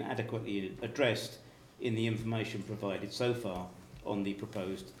which have been adequately addressed in the information provided so far on the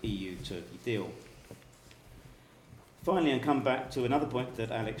proposed EU-Turkey deal. Finally, and come back to another point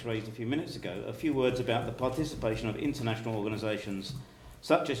that Alex raised a few minutes ago, a few words about the participation of international organisations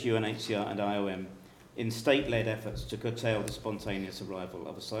such as UNHCR and IOM in state-led efforts to curtail the spontaneous arrival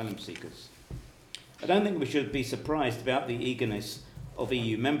of asylum seekers. I don't think we should be surprised about the eagerness of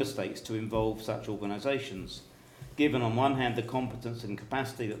EU member states to involve such organisations, given on one hand the competence and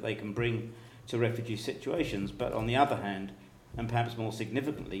capacity that they can bring to refugee situations, but on the other hand, and perhaps more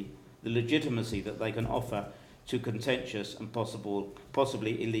significantly, the legitimacy that they can offer to contentious and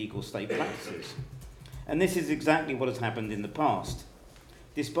possibly illegal state practices. And this is exactly what has happened in the past.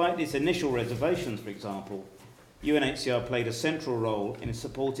 Despite its initial reservations, for example, UNHCR played a central role in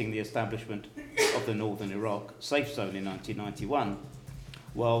supporting the establishment of the Northern Iraq safe zone in 1991,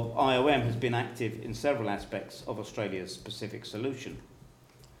 while IOM has been active in several aspects of Australia's Pacific solution.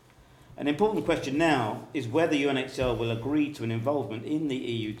 An important question now is whether UNHCR will agree to an involvement in the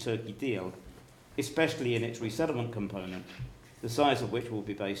EU-Turkey deal, especially in its resettlement component, the size of which will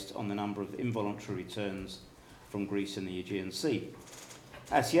be based on the number of involuntary returns from Greece and the Aegean Sea.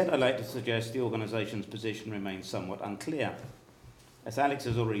 As yet, I'd like to suggest the organisation's position remains somewhat unclear. As Alex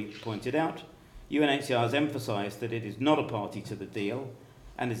has already pointed out, UNHCR has emphasised that it is not a party to the deal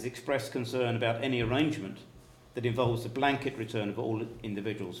and has expressed concern about any arrangement that involves the blanket return of all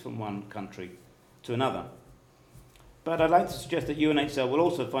individuals from one country to another. But I'd like to suggest that UNHCR will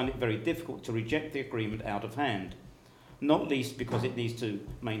also find it very difficult to reject the agreement out of hand, not least because it needs to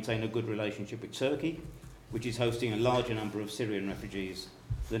maintain a good relationship with Turkey, which is hosting a larger number of Syrian refugees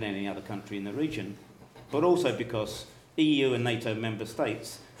than any other country in the region, but also because EU and NATO member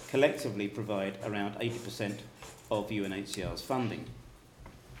states collectively provide around 80% of UNHCR's funding.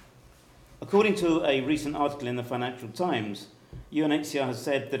 According to a recent article in the Financial Times, UNHCR has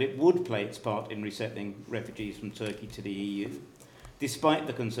said that it would play its part in resettling refugees from Turkey to the EU, despite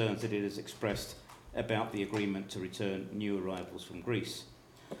the concerns that it has expressed about the agreement to return new arrivals from Greece.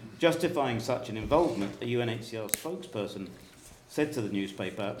 Justifying such an involvement, a UNHCR spokesperson said to the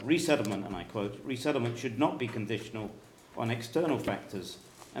newspaper, resettlement, and I quote, resettlement should not be conditional on external factors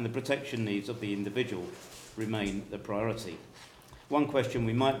and the protection needs of the individual remain the priority. One question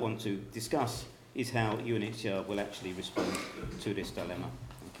we might want to discuss is how UNHCR will actually respond to this dilemma.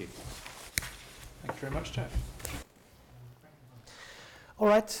 Thank you. Thank you very much, Jeff. All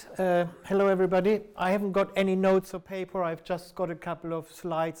right. Hello, everybody. I haven't got any notes or paper. I've just got a couple of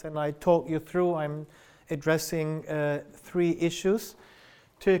slides, and I talk you through. I'm addressing 3 issues.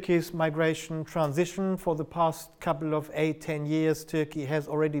 Turkey's migration transition. For the past couple of 8-10 years, Turkey has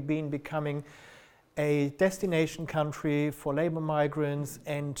already been becoming a destination country for labor migrants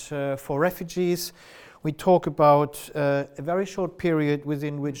and for refugees. We talk about a very short period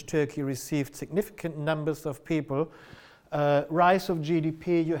within which Turkey received significant numbers of people. Rise of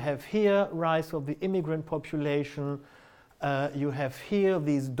GDP you have here, rise of the immigrant population you have here.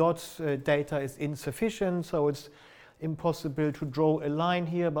 These dots, data is insufficient, so it's impossible to draw a line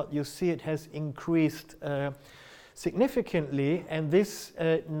here, but you see it has increased significantly, and this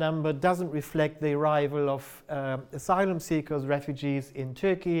number doesn't reflect the arrival of asylum seekers, refugees in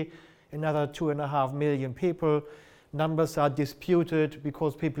Turkey, another 2.5 million people. Numbers are disputed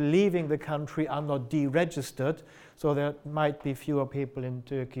because people leaving the country are not deregistered, so there might be fewer people in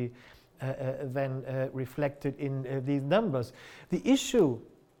Turkey than reflected in these numbers. The issue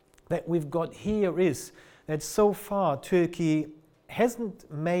that we've got here is that so far Turkey hasn't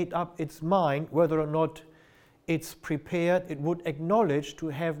made up its mind whether or not it's prepared, it would acknowledge to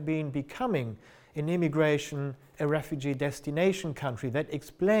have been becoming an immigration, a refugee destination country. That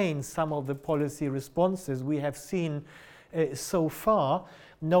explains some of the policy responses we have seen so far,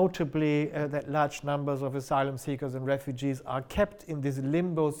 notably that large numbers of asylum seekers and refugees are kept in this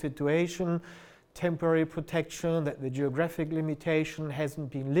limbo situation, temporary protection, that the geographic limitation hasn't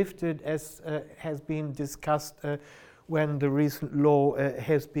been lifted as has been discussed when the recent law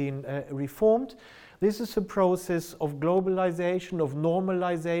has been reformed. This is a process of globalization, of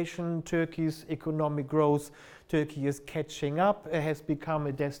normalization. Turkey's economic growth, Turkey is catching up, has become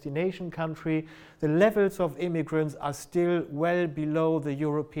a destination country. The levels of immigrants are still well below the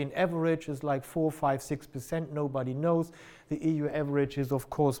European average. It's like 4, 5, 6%, nobody knows. The EU average is, of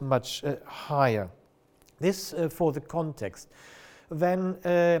course, much higher. This for the context. Then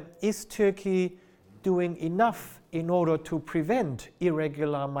is Turkey doing enough in order to prevent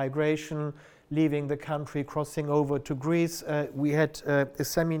irregular migration, leaving the country, crossing over to Greece? We had a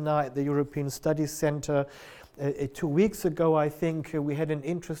seminar at the European Studies Center 2 weeks ago, I think. We had an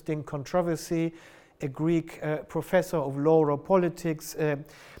interesting controversy. A Greek professor of law or politics,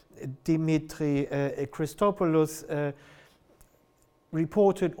 Dimitri Christopoulos,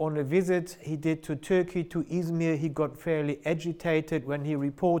 reported on a visit he did to Turkey, to Izmir. He got fairly agitated when he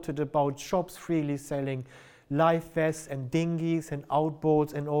reported about shops freely selling life vests and dinghies and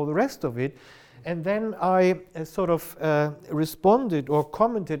outboards and all the rest of it. And then I sort of responded or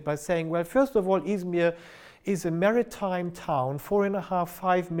commented by saying, well, first of all, Izmir is a maritime town, 4.5,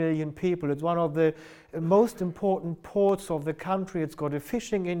 5 million people. It's one of the most important ports of the country. It's got a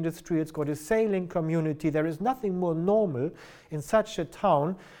fishing industry, it's got a sailing community. There is nothing more normal in such a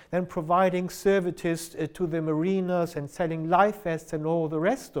town than providing services to the mariners and selling life vests and all the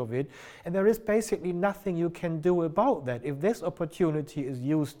rest of it. And there is basically nothing you can do about that. If this opportunity is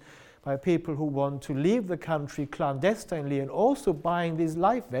used by people who want to leave the country clandestinely and also buying these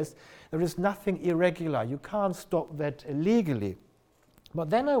life vests, there is nothing irregular. You can't stop that legally. But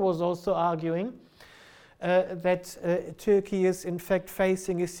then I was also arguing that Turkey is in fact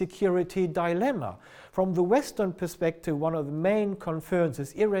facing a security dilemma. From the Western perspective, one of the main concerns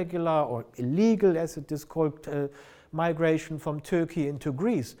is irregular or illegal, as it is called, migration from Turkey into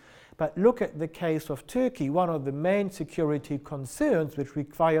Greece. But look at the case of Turkey. One of the main security concerns, which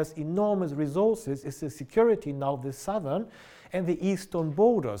requires enormous resources, is the security now of the southern and the eastern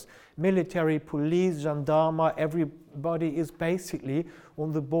borders. Military, police, gendarme, everybody is basically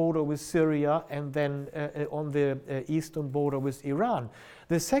on the border with Syria and then on the eastern border with Iran.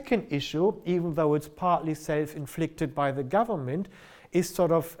 The second issue, even though it's partly self-inflicted by the government, is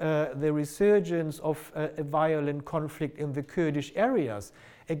sort of the resurgence of a violent conflict in the Kurdish areas.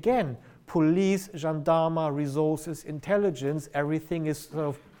 Again, police, gendarme, resources, intelligence, everything is sort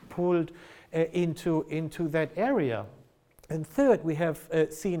of pulled into that area. And third, we have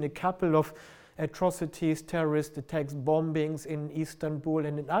seen a couple of atrocities, terrorist attacks, bombings in Istanbul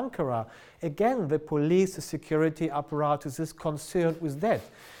and in Ankara. Again, the police, the security apparatus is concerned with that.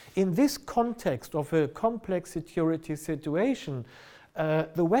 In this context of a complex security situation,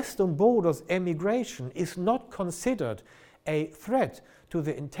 the western borders emigration is not considered a threat to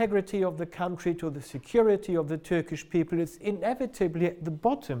the integrity of the country, to the security of the Turkish people. It's inevitably at the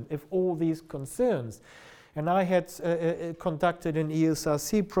bottom of all these concerns. And I had conducted an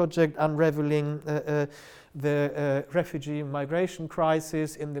ESRC project unraveling the refugee migration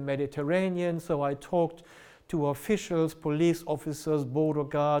crisis in the Mediterranean. So I talked to officials, police officers, border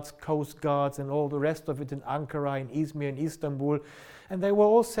guards, coast guards, and all the rest of it in Ankara, in Izmir, in Istanbul. And they were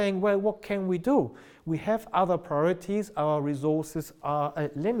all saying, well, what can we do? We have other priorities, our resources are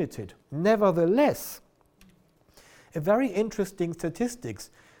limited. Nevertheless, a very interesting statistics,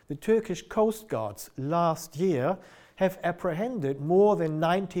 the Turkish Coast Guards last year have apprehended more than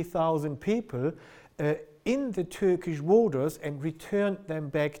 90,000 people in the Turkish waters and returned them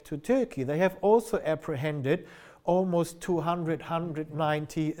back to Turkey. They have also apprehended almost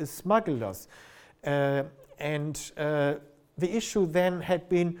 190 smugglers. The issue then had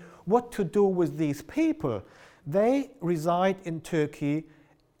been what to do with these people. They reside in Turkey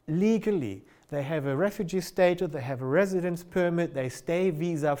legally. They have a refugee status, they have a residence permit, they stay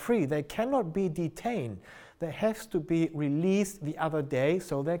visa-free. They cannot be detained. They have to be released the other day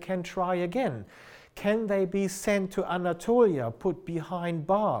so they can try again. Can they be sent to Anatolia, put behind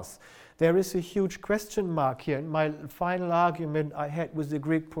bars? There is a huge question mark here. And my final argument I had with the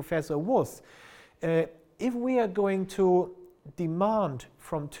Greek professor was, if we are going to demand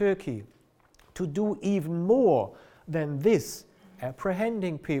from Turkey to do even more than this,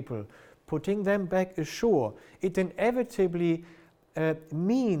 apprehending people, putting them back ashore, it inevitably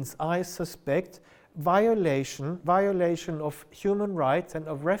means, I suspect, violation of human rights and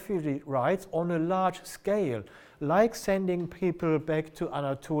of refugee rights on a large scale, like sending people back to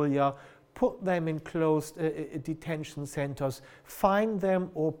Anatolia, put them in closed detention centers, fine them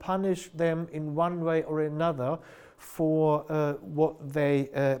or punish them in one way or another for what they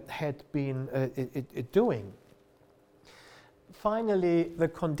had been doing. Finally, the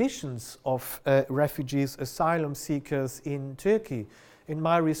conditions of refugees, asylum seekers in Turkey. In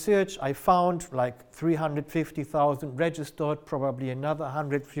my research, I found like 350,000 registered, probably another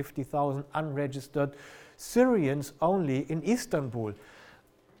 150,000 unregistered Syrians only in Istanbul.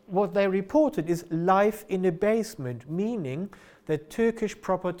 What they reported is life in a basement, meaning that Turkish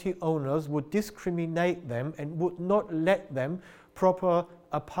property owners would discriminate them and would not let them proper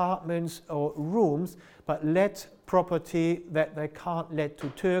apartments or rooms, but let property that they can't let to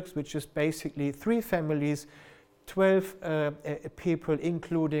Turks, which is basically 3 families, 12 people,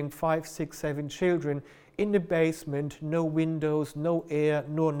 including 5, 6, 7 children, in the basement, no windows, no air,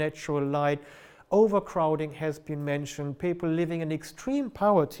 no natural light. Overcrowding has been mentioned. People living in extreme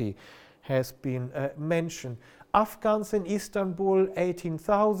poverty has been mentioned. Afghans in Istanbul,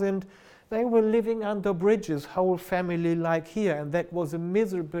 18,000. They were living under bridges, whole family like here, and that was a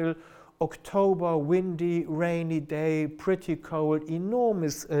miserable October, windy, rainy day, pretty cold,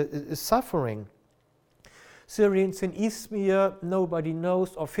 enormous suffering. Syrians in Izmir, nobody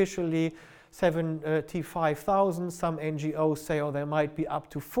knows officially, 75,000. Some NGOs say, oh, there might be up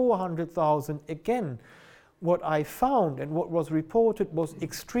to 400,000. Again, what I found and what was reported was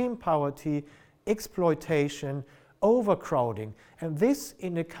extreme poverty, exploitation, overcrowding. And this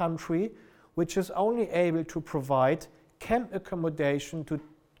in a country which is only able to provide camp accommodation to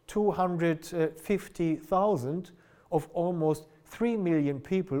 250,000 of almost 3 million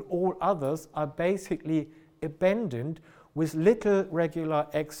people. All others are basically abandoned with little regular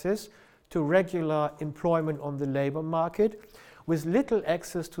access to regular employment on the labor market, with little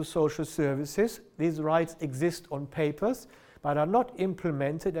access to social services. These rights exist on papers, but are not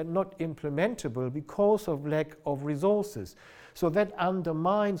implemented and not implementable because of lack of resources. So that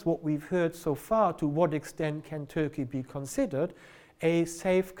undermines what we've heard so far. To what extent can Turkey be considered a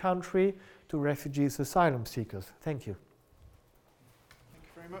safe country to refugees, asylum seekers? Thank you. Thank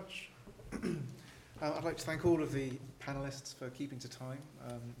you very much. I'd like to thank all of the panellists for keeping to time.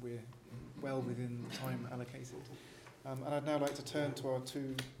 We're well within the time allocated. And I'd now like to turn to our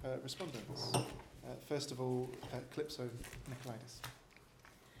two respondents. First of all, Calypso Nicolaides.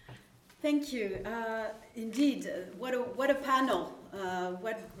 Thank you. Indeed, what a panel.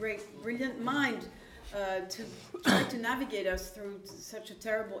 What brilliant mind to try to navigate us through such a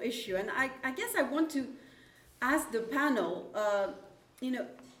terrible issue. And I guess I want to ask the panel,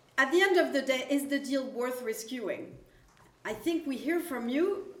 at the end of the day, is the deal worth rescuing? I think we hear from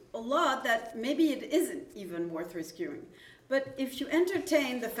you a lot that maybe it isn't even worth rescuing. But if you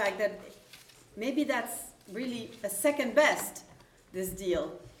entertain the fact that maybe that's really a second best, this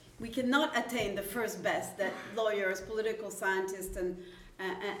deal, we cannot attain the first best that lawyers, political scientists,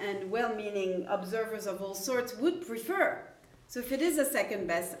 and well-meaning observers of all sorts would prefer. So if it is a second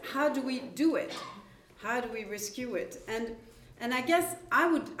best, how do we do it? How do we rescue it? And I guess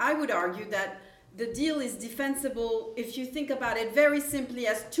I would argue that the deal is defensible if you think about it very simply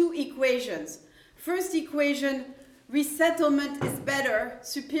as two equations. First equation, resettlement is better,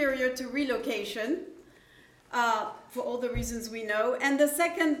 superior to relocation, for all the reasons we know. And the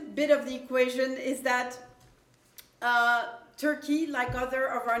second bit of the equation is that Turkey, like other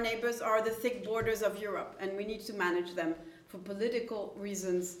of our neighbors, are the thick borders of Europe, and we need to manage them for political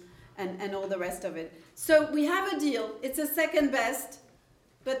reasons and all the rest of it. So we have a deal. It's a second best,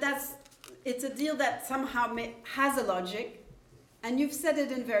 but it's a deal that somehow has a logic, and you've said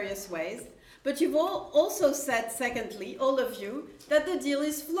it in various ways. But you've also said, secondly, all of you, that the deal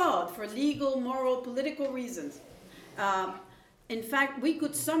is flawed for legal, moral, political reasons. In fact, we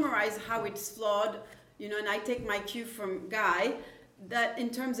could summarize how it's flawed, and I take my cue from Guy, that in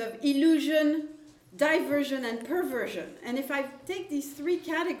terms of illusion, diversion, and perversion. And if I take these three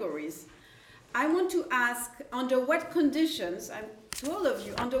categories, I want to ask, under what conditions, to all of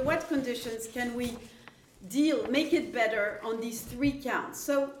you, under what conditions can we make it better on these three counts?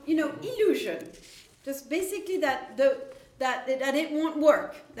 So, illusion, just basically that it won't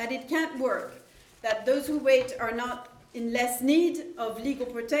work, that it can't work, that those who wait are not in less need of legal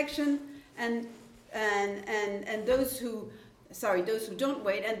protection, and those who don't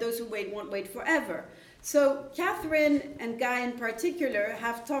wait, and those who wait won't wait forever. So Catherine and Guy in particular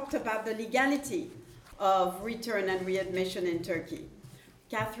have talked about the legality of return and readmission in Turkey.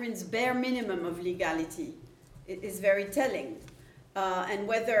 Catherine's bare minimum of legality is very telling. And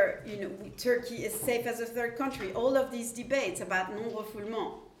whether Turkey is safe as a third country, all of these debates about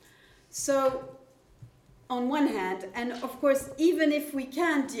non-refoulement. So on one hand, and of course, even if we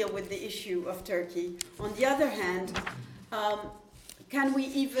can deal with the issue of Turkey, on the other hand, can we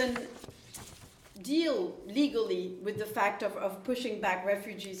even deal legally with the fact of pushing back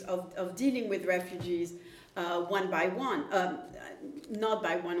refugees, of dealing with refugees one by one, not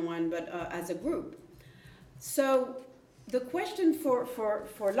by one, but as a group. So the question for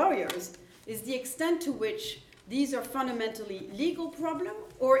lawyers is the extent to which these are fundamentally legal problems,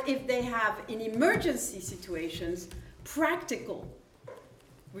 or if they have, in emergency situations, practical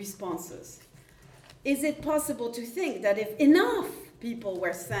responses. Is it possible to think that if enough people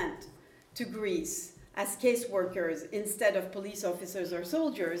were sent to Greece as caseworkers instead of police officers or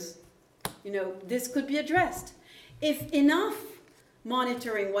soldiers, this could be addressed? If enough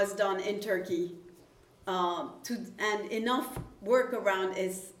monitoring was done in Turkey and enough work around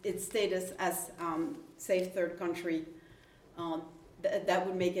its status as safe third country, that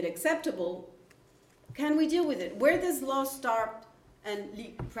would make it acceptable, can we deal with it? Where does law start and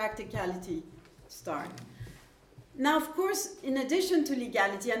practicality start? Now, of course, in addition to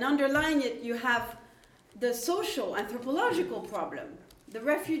legality and underlying it, you have the social, anthropological problem, the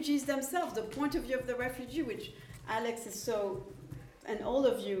refugees themselves, the point of view of the refugee, which Alex is and all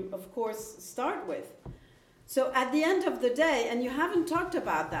of you, of course, start with. So at the end of the day, and you haven't talked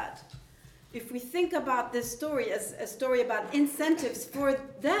about that, if we think about this story as a story about incentives for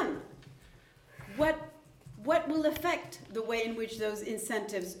them, what will affect the way in which those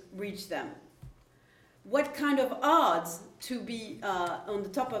incentives reach them? What kind of odds to be on the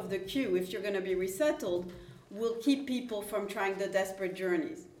top of the queue if you're going to be resettled will keep people from trying the desperate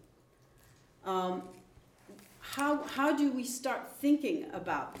journeys? How do we start thinking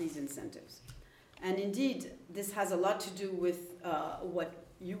about these incentives? And indeed, this has a lot to do with what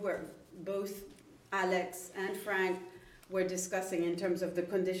you were, both Alex and Frank, were discussing in terms of the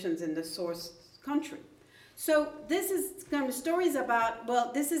conditions in the source country. So this is kind of stories about,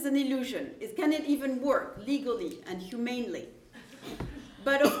 well, this is an illusion. Can it even work legally and humanely?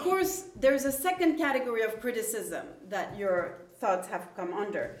 But of course, there's a second category of criticism that your thoughts have come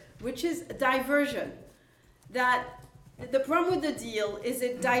under, which is diversion. That the problem with the deal is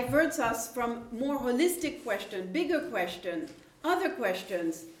it diverts us from more holistic questions, bigger questions, other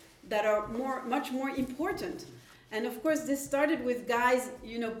questions that are much more important. And of course, this started with Guy's,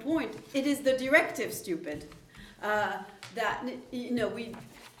 point. It is the directive, stupid. That,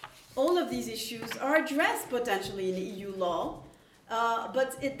 all of these issues are addressed potentially in EU law,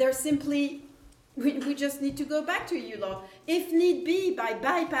 but they're simply, we just need to go back to EU law, if need be, by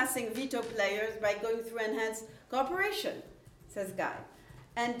bypassing veto players, by going through enhanced cooperation, says Guy.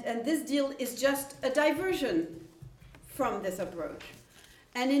 And this deal is just a diversion from this approach.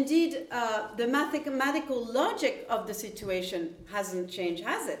 And indeed, the mathematical logic of the situation hasn't changed,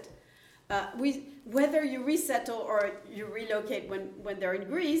 has it? Whether you resettle or you relocate when they're in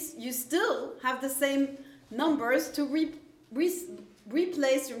Greece, you still have the same numbers to replace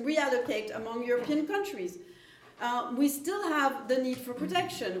and reallocate among European countries. We still have the need for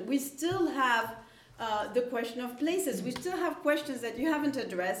protection. We still have the question of places. We still have questions that you haven't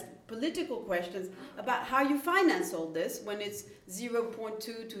addressed, political questions about how you finance all this when it's 0.2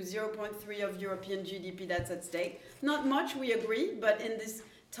 to 0.3 of European GDP that's at stake. Not much, we agree, but in this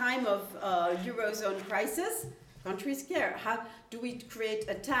time of Eurozone crisis, countries care. How do we create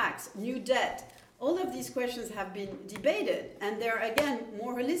a tax, new debt? All of these questions have been debated, and they're, again,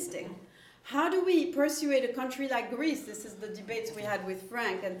 more holistic. How do we persuade a country like Greece, this is the debates we had with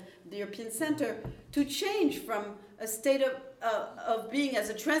Frank and the European Center, to change from a state of being as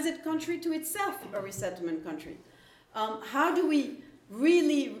a transit country to itself a resettlement country? How do we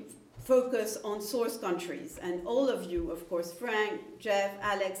really focus on source countries? And all of you, of course, Frank, Jeff,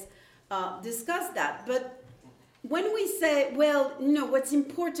 Alex, discussed that. But when we say, well, what's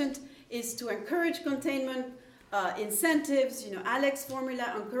important is to encourage containment, incentives, Alex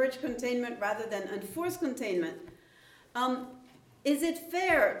formula, encourage containment rather than enforce containment. Is it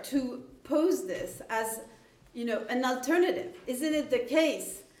fair to pose this as, an alternative? Isn't it the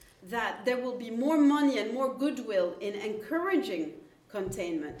case that there will be more money and more goodwill in encouraging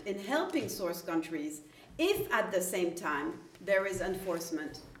containment, in helping source countries, if at the same time there is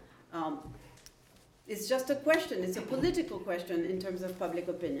enforcement? It's just a question, it's a political question in terms of public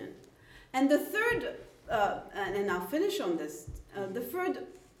opinion. And the third, and I'll finish on this, the third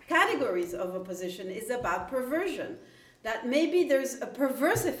categories of opposition is about perversion. That maybe there's a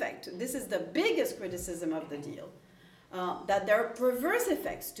perverse effect. This is the biggest criticism of the deal, that there are perverse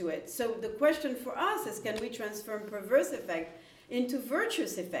effects to it. So the question for us is, can we transform perverse effect into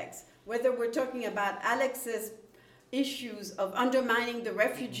virtuous effects? Whether we're talking about Alex's issues of undermining the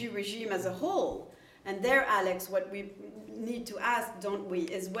refugee regime as a whole, and there, Alex, what we need to ask, don't we,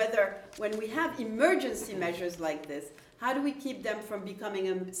 is whether when we have emergency measures like this, how do we keep them from becoming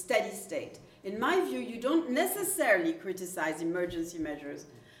a steady state? In my view, you don't necessarily criticize emergency measures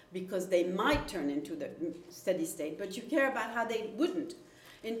because they might turn into the steady state, but you care about how they wouldn't.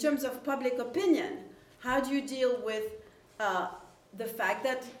 In terms of public opinion, how do you deal with the fact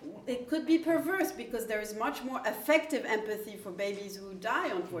that it could be perverse because there is much more effective empathy for babies who die,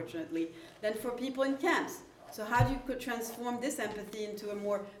 unfortunately, than for people in camps? So how do you transform this empathy into a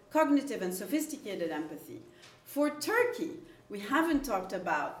more cognitive and sophisticated empathy? For Turkey, we haven't talked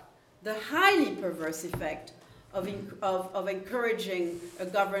about the highly perverse effect of encouraging a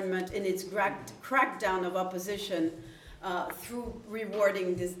government in its crackdown of opposition through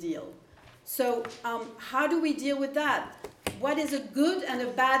rewarding this deal. So how do we deal with that? What is a good and a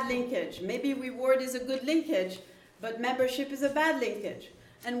bad linkage? Maybe reward is a good linkage, but membership is a bad linkage.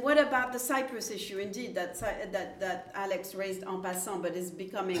 And what about the Cyprus issue, indeed, that Alex raised en passant, but is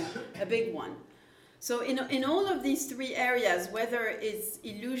becoming a big one? So in all of these three areas, whether it's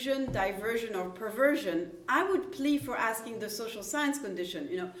illusion, diversion, or perversion, I would plead for asking the social science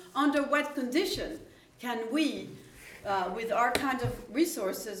condition, under what condition can we, with our kind of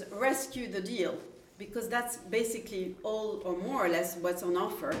resources, rescue the deal? Because that's basically all, or more or less, what's on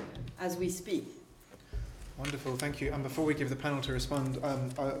offer as we speak. Wonderful, thank you. And before we give the panel to respond,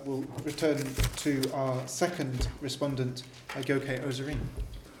 I will return to our second respondent, Gökay Özdemir.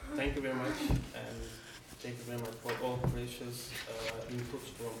 Thank you very much, and thank you very much for all precious inputs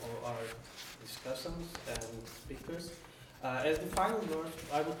from all our discussions and speakers. As the final word,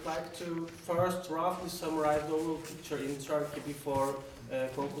 I would like to first roughly summarize the overall picture in Turkey before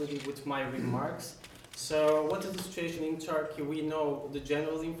concluding with my remarks. So, what is the situation in Turkey? We know the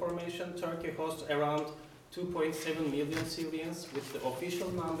general information. Turkey hosts around 2.7 million Syrians with the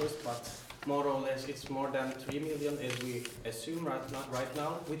official numbers, but more or less it's more than 3 million as we assume right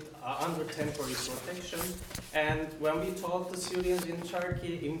now with under temporary protection. And when we talk to Syrians in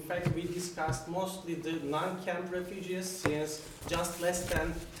Turkey, in fact we discussed mostly the non-camp refugees, since just less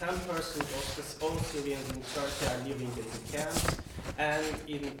than 10% of all Syrians in Turkey are living in the camps. And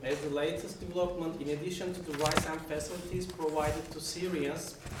as the latest development, in addition to the rights and facilities provided to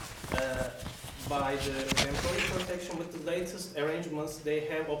Syrians, by the employee protection with the latest arrangements, they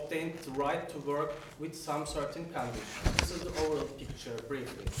have obtained the right to work with some certain conditions. This is the overall picture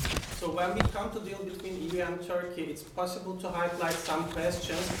briefly. So when we come to deal between EU and Turkey, it's possible to highlight some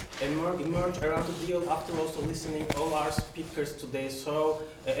questions emerge around the deal after also listening all our speakers today. So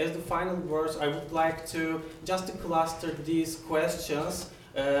as the final words, I would like to just cluster these questions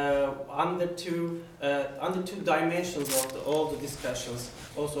under two dimensions of all the discussions,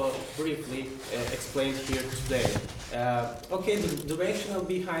 also briefly explained here today. Okay, the rationale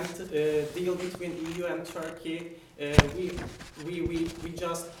behind the deal between EU and Turkey, we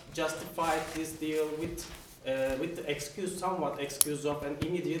just justified this deal with the somewhat excuse of an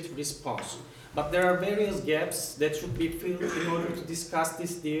immediate response. But there are various gaps that should be filled in order to discuss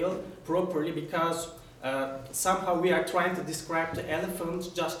this deal properly, because somehow we are trying to describe the elephant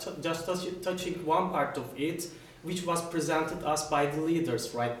just touching one part of it, which was presented us by the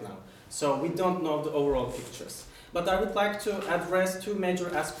leaders right now. So we don't know the overall pictures. But I would like to address two major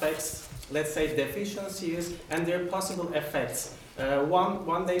aspects, let's say deficiencies and their possible effects.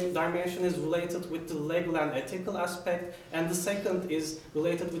 One dimension is related with the legal and ethical aspect, and the second is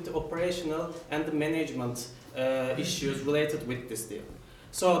related with the operational and the management issues related with this deal.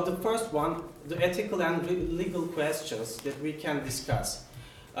 So the first one, the ethical and legal questions that we can discuss.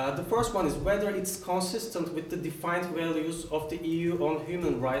 The first one is whether it's consistent with the defined values of the EU on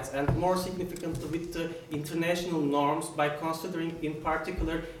human rights, and more significantly with the international norms, by considering in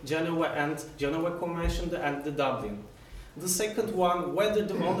particular Geneva Convention and the Dublin. The second one, whether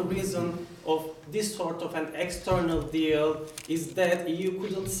the only reason of this sort of an external deal is that EU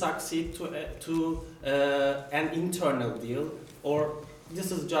couldn't succeed to an internal deal, or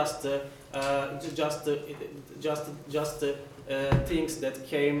this is just things that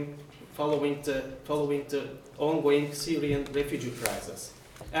came following the ongoing Syrian refugee crisis.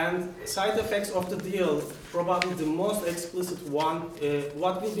 And side effects of the deal, probably the most explicit one,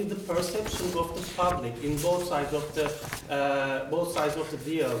 what will be the perception of the public in both sides of the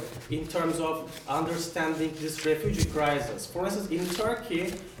deal in terms of understanding this refugee crisis. For instance, in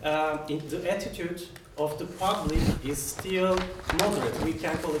Turkey, the attitude of the public is still moderate. We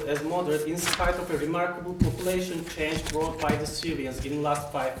can call it as moderate, in spite of a remarkable population change brought by the Syrians in the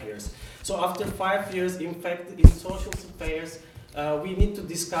last 5 years. So after 5 years, in fact, in social affairs, we need to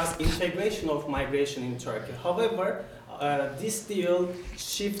discuss integration of migration in Turkey. However, this deal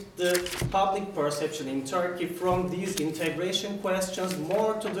shifts the public perception in Turkey from these integration questions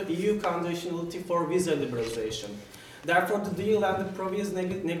more to the EU conditionality for visa liberalization. Therefore, the deal and the previous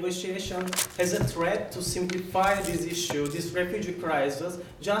negotiation has a threat to simplify this issue, this refugee crisis,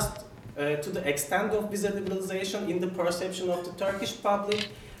 just to the extent of visa liberalization in the perception of the Turkish public.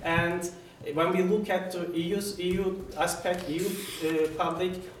 And when we look at the EU aspect, EU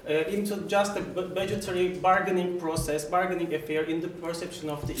public, into just a budgetary bargaining process, bargaining affair in the perception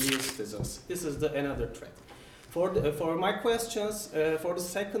of the EU citizens. This is another threat. For my questions, for the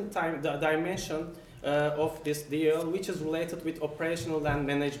second dimension of this deal, which is related with operational and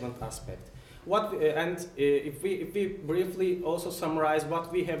management aspect. If we briefly also summarize what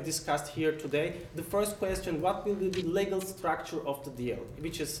we have discussed here today, the first question, what will be the legal structure of the deal,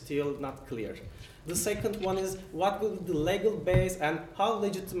 which is still not clear. The second one is, what will be the legal base and how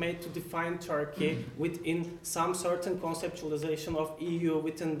legitimate to define Turkey within some certain conceptualization of EU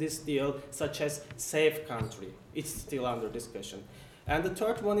within this deal, such as safe country. It's still under discussion. And the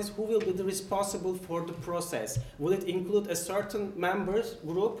third one is, who will be the responsible for the process? Will it include a certain members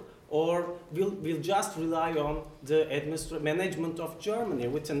group, or will just rely on the management of Germany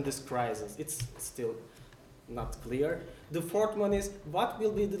within this crisis? It's still not clear. The fourth one is, what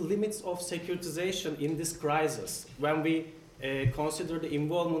will be the limits of securitization in this crisis when we consider the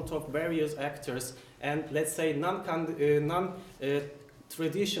involvement of various actors and, let's say,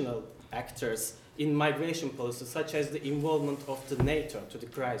 non-traditional actors in migration policy, such as the involvement of the NATO to the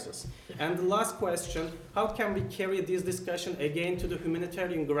crisis. And the last question, how can we carry this discussion again to the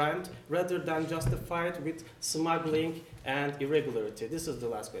humanitarian ground rather than justify it with smuggling and irregularity? This is the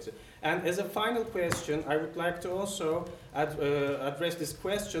last question. And as a final question, I would like to also address this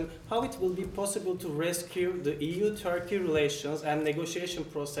question, how it will be possible to rescue the EU-Turkey relations and negotiation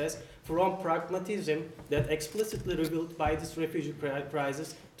process from pragmatism that explicitly revealed by this refugee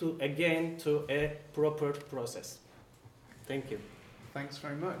crisis to a proper process. Thank you. Thanks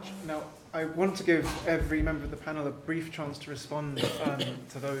very much. Now, I want to give every member of the panel a brief chance to respond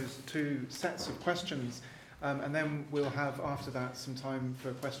to those two sets of questions, and then we'll have, after that, some time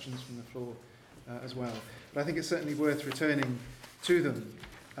for questions from the floor as well. But I think it's certainly worth returning to them.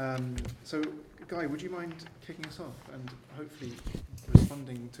 So Guy, would you mind kicking us off and hopefully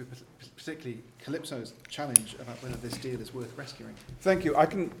responding to particularly Calypso's challenge about whether this deal is worth rescuing? Thank you. I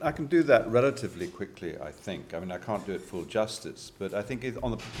can do that relatively quickly, I think. I mean, I can't do it full justice, but I think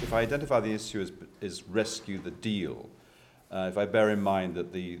if I identify the issue as rescue the deal, if I bear in mind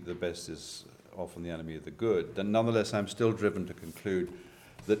that the best is often the enemy of the good, then nonetheless I'm still driven to conclude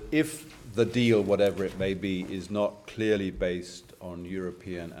that if the deal, whatever it may be, is not clearly based on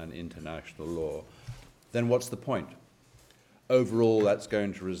European and international law, then what's the point? Overall, that's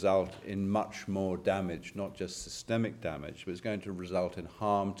going to result in much more damage, not just systemic damage, but it's going to result in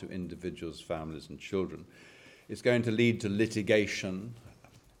harm to individuals, families, and children. It's going to lead to litigation.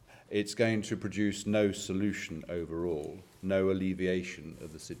 It's going to produce no solution overall, no alleviation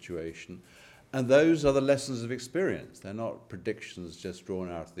of the situation. And those are the lessons of experience. They're not predictions just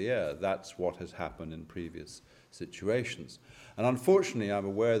drawn out of the air. That's what has happened in previous situations. And unfortunately, I'm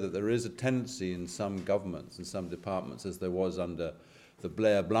aware that there is a tendency in some governments, in some departments, as there was under the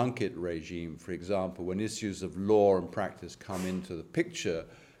Blair-Blunkett regime, for example, when issues of law and practice come into the picture,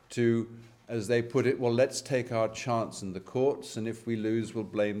 to, as they put it, well, let's take our chance in the courts, and if we lose, we'll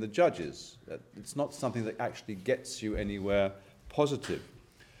blame the judges. It's not something that actually gets you anywhere positive.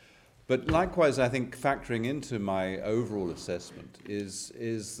 But likewise, I think factoring into my overall assessment is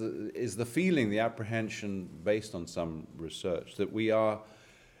the feeling, the apprehension based on some research that we are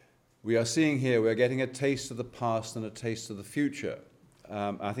seeing here, we're getting a taste of the past and a taste of the future.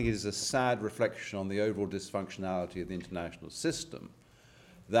 I think it is a sad reflection on the overall dysfunctionality of the international system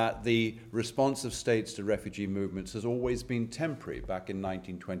that the response of states to refugee movements has always been temporary. Back in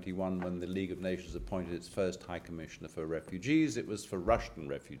 1921, when the League of Nations appointed its first High Commissioner for Refugees, it was for Russian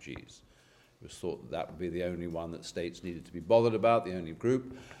refugees. It was thought that would be the only one that states needed to be bothered about, the only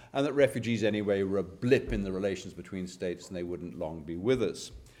group, and that refugees anyway were a blip in the relations between states and they wouldn't long be with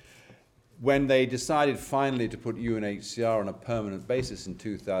us. When they decided finally to put UNHCR on a permanent basis in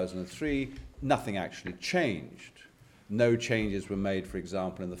 2003, nothing actually changed. No changes were made, for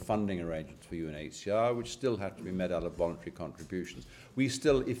example, in the funding arrangements for UNHCR, which still have to be made out of voluntary contributions. We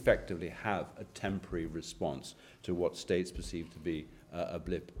still effectively have a temporary response to what states perceive to be a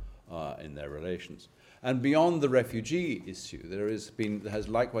blip in their relations. And beyond the refugee issue, there has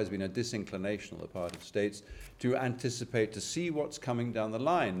likewise been a disinclination on the part of states to anticipate, to see what's coming down the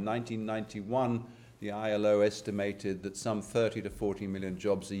line. In 1991, the ILO estimated that some 30 to 40 million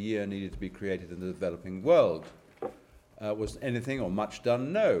jobs a year needed to be created in the developing world. Was anything or much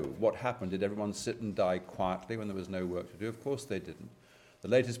done? No. What happened? Did everyone sit and die quietly when there was no work to do? Of course they didn't. The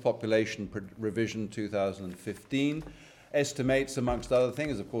latest population revision 2015 estimates, amongst other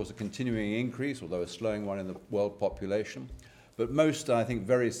things, of course, a continuing increase, although a slowing one in the world population, but most, I think,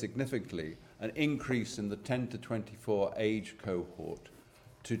 very significantly, an increase in the 10 to 24 age cohort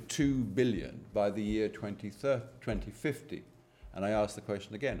to 2 billion by the year 2050. And I ask the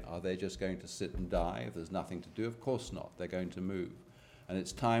question again, are they just going to sit and die if there's nothing to do? Of course not. They're going to move. And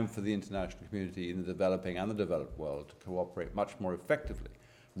it's time for the international community in the developing and the developed world to cooperate much more effectively,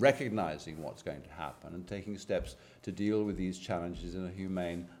 recognizing what's going to happen and taking steps to deal with these challenges in a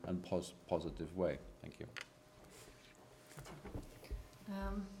humane and positive way. Thank you.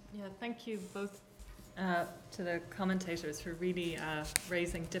 Thank you both to the commentators for really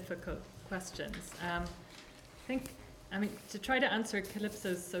raising difficult questions. To try to answer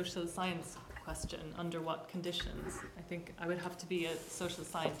Calypso's social science question, under what conditions, I think I would have to be a social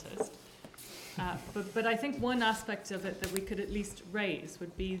scientist. But I think one aspect of it that we could at least raise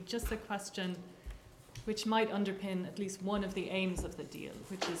would be just the question which might underpin at least one of the aims of the deal,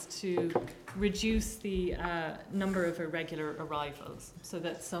 which is to reduce the number of irregular arrivals so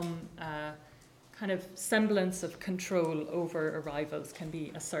that some kind of semblance of control over arrivals can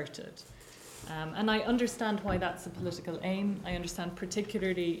be asserted. And I understand why that's a political aim. I understand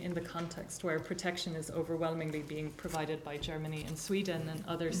particularly in the context where protection is overwhelmingly being provided by Germany and Sweden, and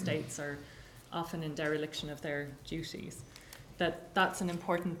other states are often in dereliction of their duties, that's an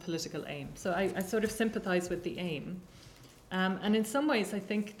important political aim. So I sort of sympathise with the aim. And in some ways, I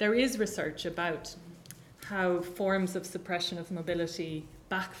think there is research about how forms of suppression of mobility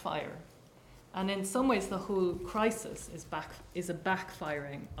backfire. And in some ways, the whole crisis is a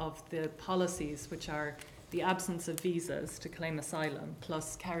backfiring of the policies, which are the absence of visas to claim asylum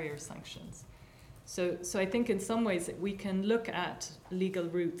plus carrier sanctions. So I think in some ways that we can look at legal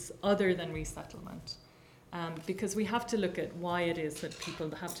routes other than resettlement, because we have to look at why it is that people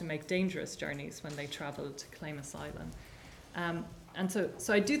have to make dangerous journeys when they travel to claim asylum. And so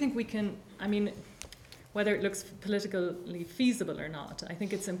I do think we can, whether it looks politically feasible or not, I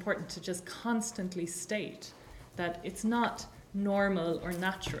think it's important to just constantly state that it's not normal or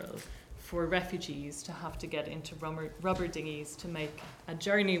natural for refugees to have to get into rubber dinghies to make a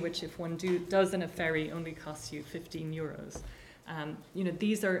journey which, if one does in a ferry, only costs you 15 euros.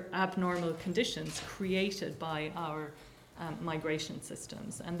 These are abnormal conditions created by our migration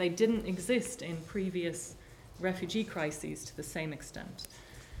systems, and they didn't exist in previous refugee crises to the same extent.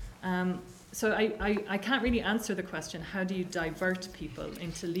 So I can't really answer the question, how do you divert people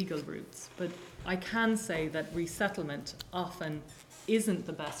into legal routes? But I can say that resettlement often isn't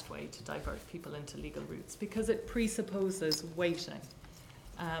the best way to divert people into legal routes because it presupposes waiting.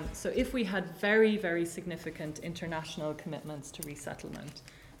 So if we had very, very significant international commitments to resettlement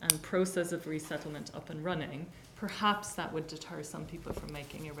and process of resettlement up and running, perhaps that would deter some people from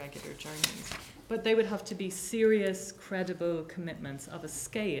making irregular journeys. But they would have to be serious, credible commitments of a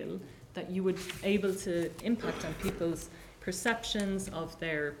scale that you would be able to impact on people's perceptions of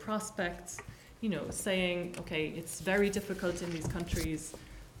their prospects, saying, okay, it's very difficult in these countries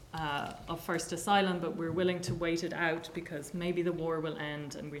of first asylum, but we're willing to wait it out because maybe the war will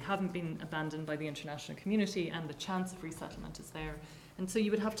end and we haven't been abandoned by the international community and the chance of resettlement is there. And so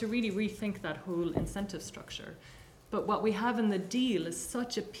you would have to really rethink that whole incentive structure. But what we have in the deal is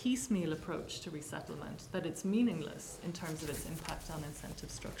such a piecemeal approach to resettlement that it's meaningless in terms of its impact on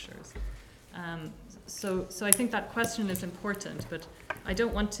incentive structures. So I think that question is important, but I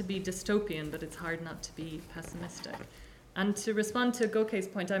don't want to be dystopian, but it's hard not to be pessimistic. And to respond to Gokey's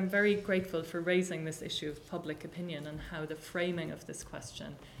point, I'm very grateful for raising this issue of public opinion and how the framing of this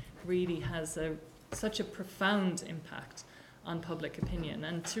question really has such a profound impact on public opinion.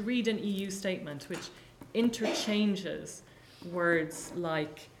 And to read an EU statement which interchanges words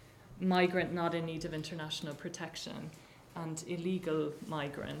like migrant not in need of international protection and illegal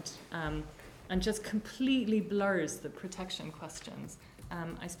migrant, and just completely blurs the protection questions,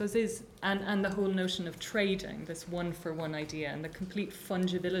 I suppose and the whole notion of trading, this one-for-one idea, and the complete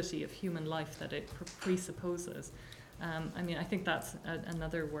fungibility of human life that it presupposes. I think that's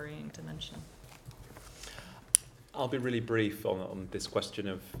another worrying dimension. I'll be really brief on this question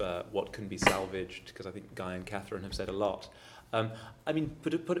of what can be salvaged, because I think Guy and Catherine have said a lot.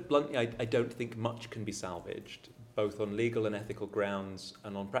 Put it bluntly, I don't think much can be salvaged, both on legal and ethical grounds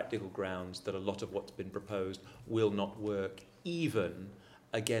and on practical grounds, that a lot of what's been proposed will not work, even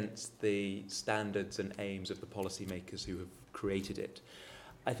against the standards and aims of the policymakers who have created it.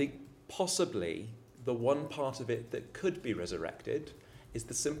 I think possibly the one part of it that could be resurrected is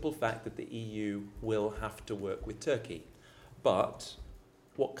the simple fact that the EU will have to work with Turkey. But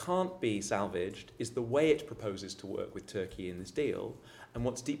what can't be salvaged is the way it proposes to work with Turkey in this deal. And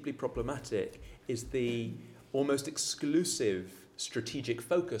what's deeply problematic is the almost exclusive strategic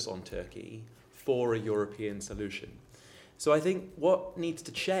focus on Turkey for a European solution. So I think what needs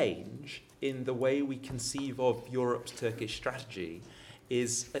to change in the way we conceive of Europe's Turkish strategy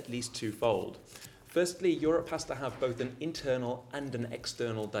is at least twofold. Firstly, Europe has to have both an internal and an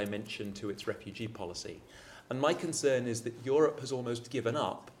external dimension to its refugee policy. And my concern is that Europe has almost given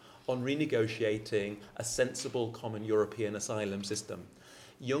up on renegotiating a sensible common European asylum system.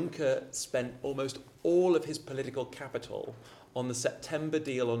 Juncker spent almost all of his political capital on the September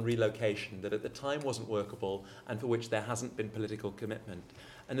deal on relocation that at the time wasn't workable and for which there hasn't been political commitment.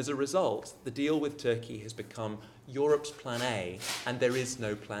 And as a result, the deal with Turkey has become Europe's plan A, and there is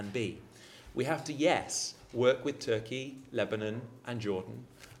no plan B. We have to, yes, work with Turkey, Lebanon, and Jordan,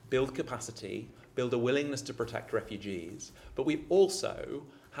 build capacity, build a willingness to protect refugees, but we also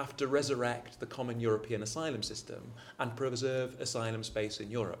have to resurrect the common European asylum system and preserve asylum space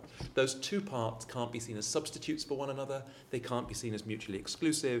in Europe. Those two parts can't be seen as substitutes for one another. They can't be seen as mutually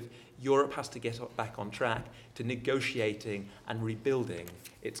exclusive. Europe has to get back on track to negotiating and rebuilding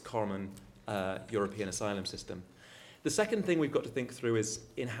its common European asylum system. The second thing we've got to think through is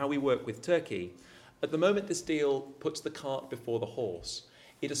in how we work with Turkey. At the moment, this deal puts the cart before the horse.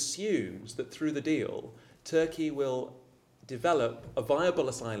 It assumes that through the deal, Turkey will develop a viable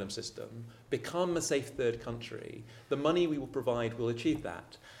asylum system, become a safe third country. The money we will provide will achieve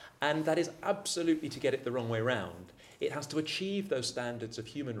that. And that is absolutely to get it the wrong way round. It has to achieve those standards of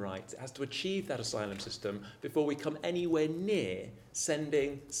human rights. It has to achieve that asylum system before we come anywhere near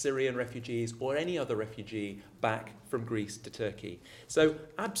sending Syrian refugees or any other refugee back from Greece to Turkey. So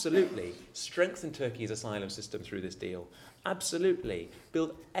absolutely, strengthen Turkey's asylum system through this deal. Absolutely,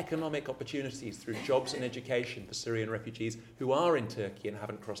 build economic opportunities through jobs and education for Syrian refugees who are in Turkey and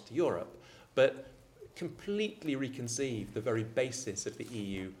haven't crossed to Europe. But completely reconceive the very basis of the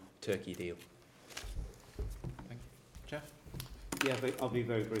EU-Turkey deal. Yeah, I'll be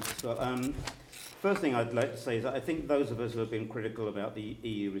very brief as well. First thing I'd like to say is that I think those of us who have been critical about the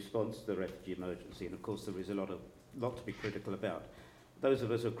EU response to the refugee emergency, and of course there is a lot to be critical about, those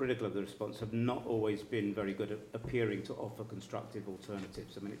of us who are critical of the response have not always been very good at appearing to offer constructive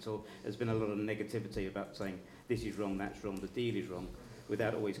alternatives. I mean, there's been a lot of negativity about saying this is wrong, that's wrong, the deal is wrong,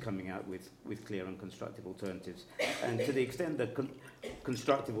 without always coming out with clear and constructive alternatives. And to the extent that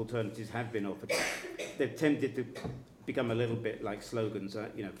constructive alternatives have been offered, they've tended to become a little bit like slogans.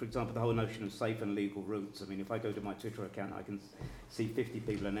 For example, the whole notion of safe and legal routes. I mean, if I go to my Twitter account, I can see 50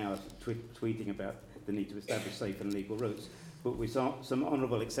 people an hour tweeting about the need to establish safe and legal routes. But we saw some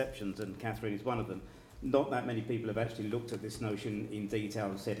honourable exceptions, and Catherine is one of them. Not that many people have actually looked at this notion in detail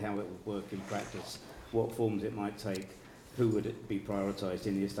and said how it would work in practice, what forms it might take, who would it be prioritised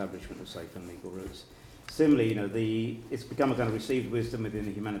in the establishment of safe and legal routes. Similarly, it's become a kind of received wisdom within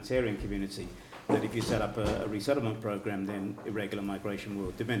the humanitarian community that if you set up a resettlement programme, then irregular migration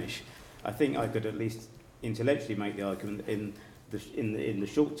will diminish. I think I could at least intellectually make the argument in the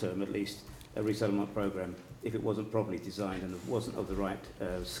short term, at least, a resettlement programme, if it wasn't properly designed and it wasn't of the right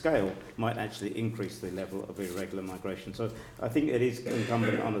scale, might actually increase the level of irregular migration. So I think it is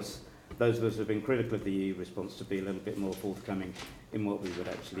incumbent on us, those of us who have been critical of the EU response, to be a little bit more forthcoming in what we would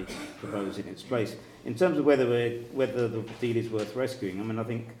actually propose in its place. In terms of whether the deal is worth rescuing, I mean, I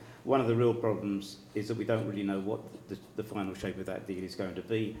think one of the real problems is that we don't really know what the final shape of that deal is going to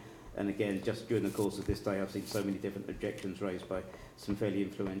be. And again, just during the course of this day, I've seen so many different objections raised by some fairly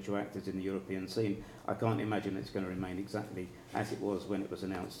influential actors in the European scene. I can't imagine it's going to remain exactly as it was when it was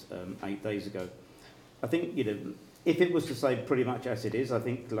announced 8 days ago. I think, if it was to say pretty much as it is, I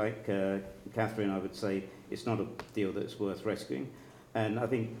think, like Catherine, I would say it's not a deal that's worth rescuing. And I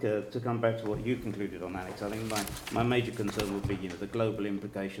think to come back to what you concluded on, Alex, I think my major concern would be, the global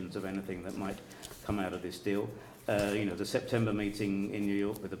implications of anything that might come out of this deal. The September meeting in New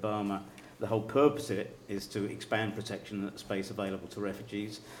York with Obama, the whole purpose of it is to expand protection and space available to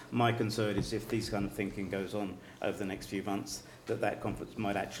refugees. My concern is if this kind of thinking goes on over the next few months, that conference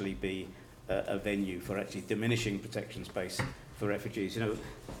might actually be a venue for actually diminishing protection space for refugees.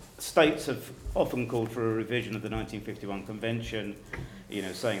 States have often called for a revision of the 1951 Convention,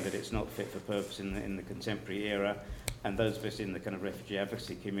 saying that it's not fit for purpose in the contemporary era. And those of us in the kind of refugee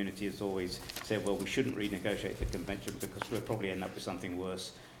advocacy community has always said, well, we shouldn't renegotiate the convention because we'll probably end up with something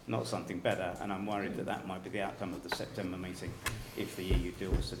worse, not something better. And I'm worried that might be the outcome of the September meeting if the EU deal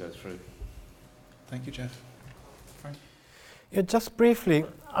was to go through. Thank you, Jeff. Frank? Yeah, just briefly,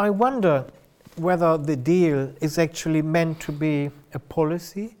 I wonder whether the deal is actually meant to be a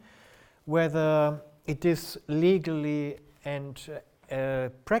policy, whether it is legally and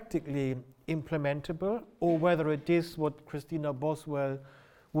practically implementable, or whether it is what Christina Boswell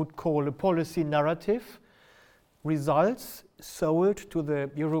would call a policy narrative, results sold to the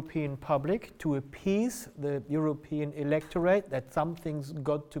European public to appease the European electorate that something's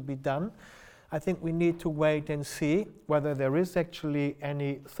got to be done. I think we need to wait and see whether there is actually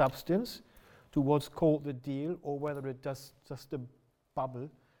any substance to what's called the deal, or whether it does just a bubble,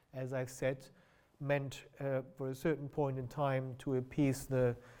 as I said, meant for a certain point in time to appease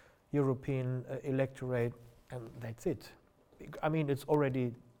the European electorate, and that's it. I mean, it's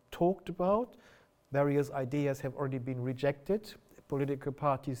already talked about. Various ideas have already been rejected. Political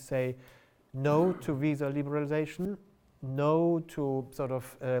parties say no to visa liberalization, no to sort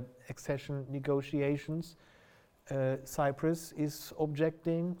of accession negotiations. Cyprus is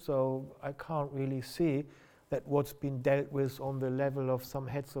objecting, so I can't really see that what's been dealt with on the level of some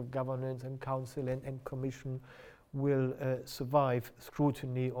heads of governance and council and commission will survive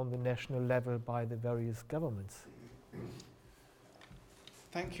scrutiny on the national level by the various governments.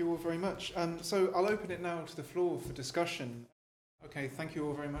 Thank you all very much. So I'll open it now to the floor for discussion. Okay, thank you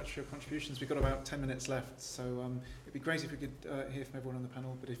all very much for your contributions. We've got about 10 minutes left, so it'd be great if we could hear from everyone on the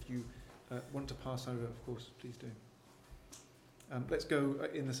panel, but if you want to pass over, of course, please do. Let's go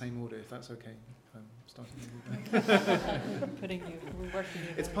in the same order, if that's okay. Starting with We're working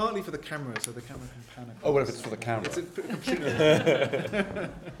you. It's partly for the camera, so the camera can pan across. Oh, well, if it's for the camera. It's a computer.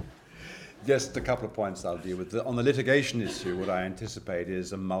 Just a couple of points I'll deal with. On the litigation issue, what I anticipate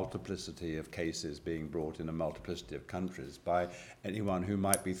is a multiplicity of cases being brought in a multiplicity of countries by anyone who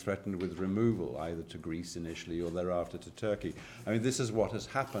might be threatened with removal, either to Greece initially or thereafter to Turkey. I mean, this is what has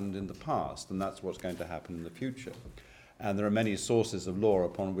happened in the past, and that's what's going to happen in the future. And there are many sources of law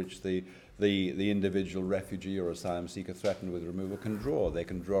upon which the individual refugee or asylum seeker threatened with removal can draw. They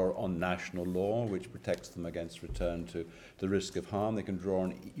can draw on national law, which protects them against return to the risk of harm. They can draw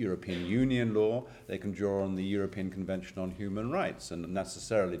on European Union law. They can draw on the European Convention on Human Rights. And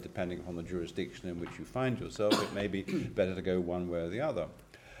necessarily, depending upon the jurisdiction in which you find yourself, it may be better to go one way or the other.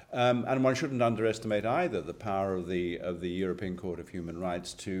 And one shouldn't underestimate either the power of the European Court of Human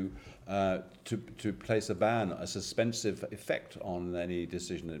Rights to place a ban, a suspensive effect on any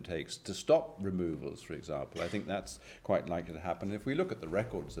decision it takes to stop removals, for example. I think that's quite likely to happen. If we look at the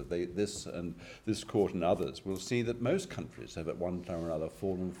records of this court and others, we'll see that most countries have at one time or another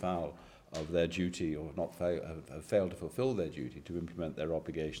fallen foul of their duty, or have failed to fulfill their duty to implement their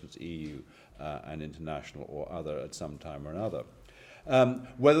obligations, EU and international or other, at some time or another.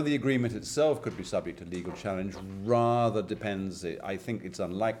 Whether the agreement itself could be subject to legal challenge rather depends. I think it's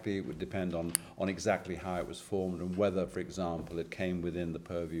unlikely. It would depend on exactly how it was formed and whether, for example, it came within the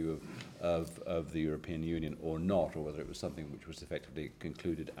purview of the European Union or not, or whether it was something which was effectively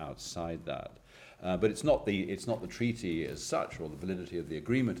concluded outside that. But it's not the treaty as such, or the validity of the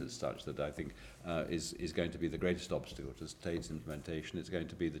agreement as such, that I think is going to be the greatest obstacle to states' implementation. It's going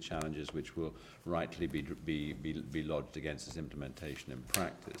to be the challenges which will rightly be lodged against its implementation in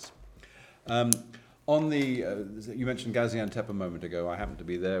practice. You mentioned Gaziantep a moment ago. I happened to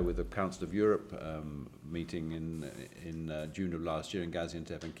be there with the Council of Europe meeting in June of last year in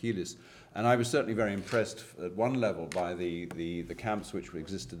Gaziantep and Kilis, and I was certainly very impressed at one level by the camps which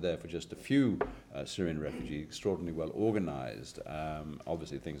existed there for just a few Syrian refugees, extraordinarily well organized.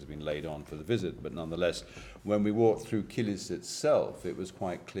 Obviously things have been laid on for the visit, but nonetheless, when we walked through Kilis itself, it was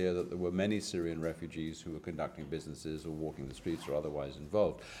quite clear that there were many Syrian refugees who were conducting businesses or walking the streets or otherwise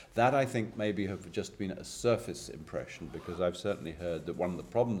involved. That, I think, maybe have just been a surface impression, because I've certainly heard that one of the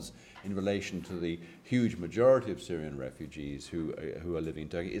problems in relation to the huge majority of Syrian refugees who are living in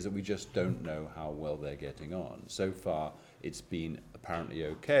Turkey is that we just don't know how well they're getting on. So far, it's been apparently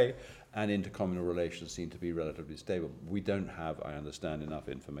okay, and intercommunal relations seem to be relatively stable. We don't have, I understand, enough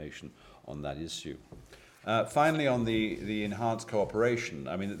information on that issue. Finally, on the enhanced cooperation,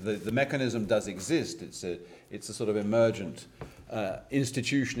 I mean, the mechanism does exist. It's a sort of emergent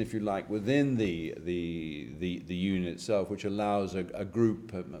institution, if you like, within the union itself, which allows a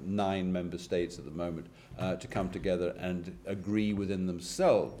group of 9 member states at the moment to come together and agree within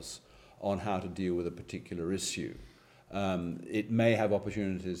themselves on how to deal with a particular issue. It may have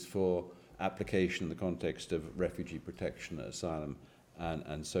opportunities for application in the context of refugee protection, asylum,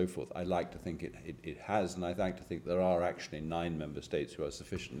 and so forth. I like to think it has, and I like to think there are actually 9 member states who are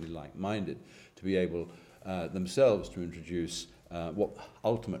sufficiently like-minded to be able themselves to introduce what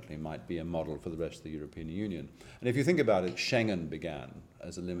ultimately might be a model for the rest of the European Union. And if you think about it, Schengen began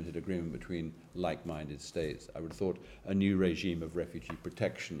as a limited agreement between like-minded states. I would have thought a new regime of refugee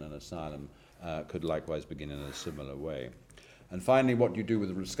protection and asylum could likewise begin in a similar way. And finally, what you do with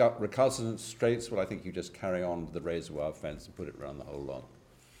recalcitrant states, well, I think you just carry on with the razor wire fence and put it around the whole lot.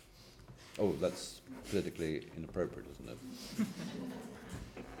 Oh, that's politically inappropriate, isn't it?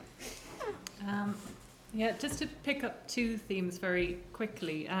 Yeah, just to pick up 2 themes very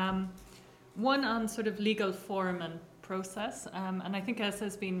quickly. One on sort of legal form and process, and I think, as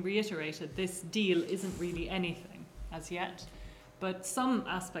has been reiterated, this deal isn't really anything as yet, but some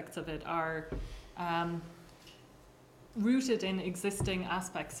aspects of it are rooted in existing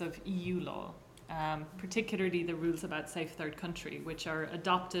aspects of EU law, particularly the rules about safe third country, which are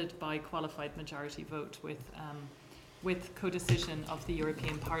adopted by qualified majority vote with co-decision of the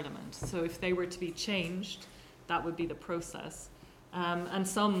European Parliament. So if they were to be changed, that would be the process. And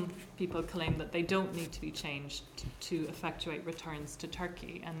some people claim that they don't need to be changed to effectuate returns to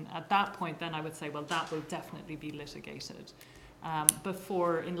Turkey. And at that point, then I would say, well, that will definitely be litigated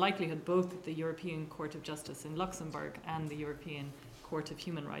before, in likelihood, both the European Court of Justice in Luxembourg and the European Court of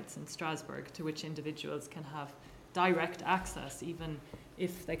Human Rights in Strasbourg, to which individuals can have direct access. Even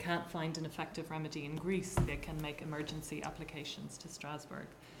if they can't find an effective remedy in Greece, they can make emergency applications to Strasbourg.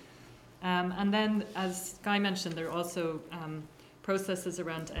 And then, as Guy mentioned, there are also processes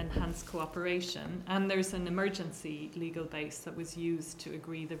around enhanced cooperation, and there's an emergency legal base that was used to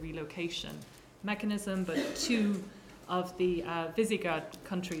agree the relocation mechanism, but 2 of the Visegrad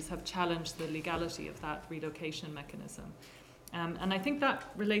countries have challenged the legality of that relocation mechanism. And I think that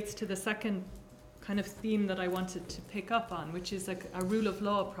relates to the second kind of theme that I wanted to pick up on, which is a rule of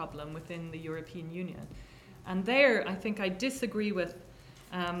law problem within the European Union. And there, I think I disagree with,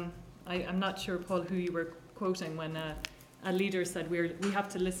 I'm not sure, Paul, who you were quoting when a leader said we have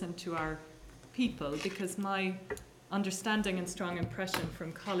to listen to our people, because my understanding and strong impression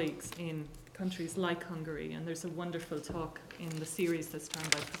from colleagues in countries like Hungary, and there's a wonderful talk in the series that's done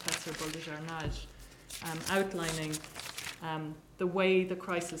by Professor Boldazsar-Nagy, outlining the way the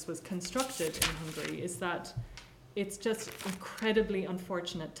crisis was constructed in Hungary, is that it's just incredibly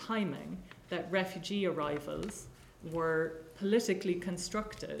unfortunate timing that refugee arrivals were politically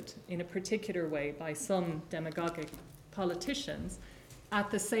constructed in a particular way by some demagogic politicians at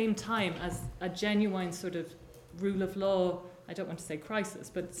the same time as a genuine sort of rule of law, I don't want to say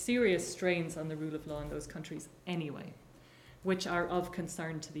crisis, but serious strains on the rule of law in those countries anyway, which are of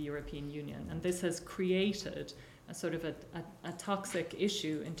concern to the European Union. And this has created a sort of a toxic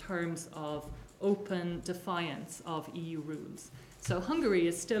issue in terms of open defiance of EU rules. So Hungary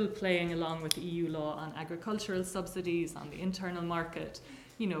is still playing along with EU law on agricultural subsidies, on the internal market,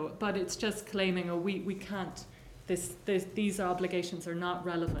 you know, but it's just claiming, oh, we can't, these obligations are not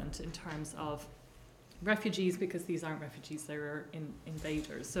relevant in terms of refugees because these aren't refugees, they're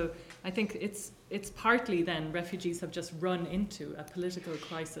invaders. So I think it's partly then refugees have just run into a political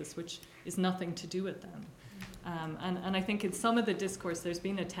crisis which is nothing to do with them. And I think in some of the discourse there's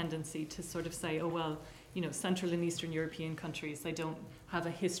been a tendency to sort of say, oh well, you know, Central and Eastern European countries, they don't have a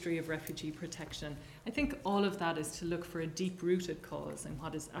history of refugee protection. I think all of that is to look for a deep-rooted cause in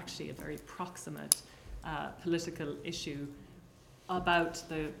what is actually a very proximate political issue about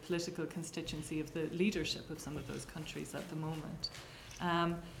the political constituency of the leadership of some of those countries at the moment.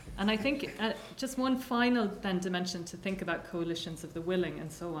 And I think just one final then dimension to think about coalitions of the willing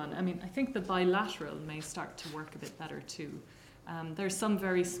and so on. I mean, I think the bilateral may start to work a bit better too. There's some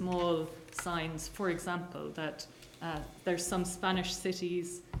very small signs, for example, that there's some Spanish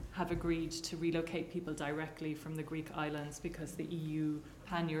cities have agreed to relocate people directly from the Greek islands because the EU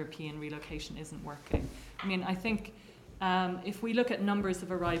pan-European relocation isn't working. I mean, I think if we look at numbers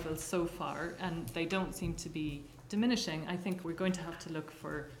of arrivals so far, and they don't seem to be diminishing, I think we're going to have to look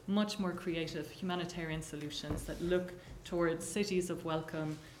for much more creative humanitarian solutions that look towards cities of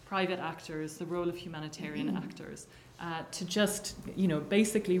welcome, private actors, the role of humanitarian actors, to just, you know,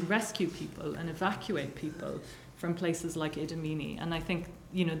 basically rescue people and evacuate people from places like Idemini. And I think,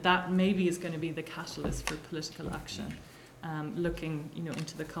 you know, that maybe is going to be the catalyst for political action, looking, you know,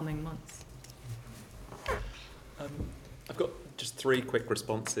 into the coming months. I've got just three quick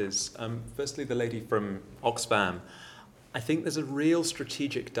responses. Firstly, the lady from Oxfam. I think there's a real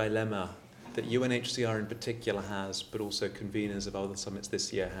strategic dilemma that UNHCR in particular has, but also conveners of other summits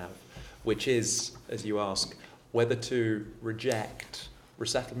this year have, which is, as you ask, whether to reject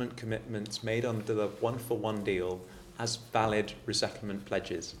resettlement commitments made under the one-for-one deal as valid resettlement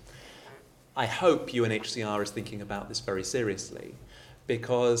pledges. I hope UNHCR is thinking about this very seriously,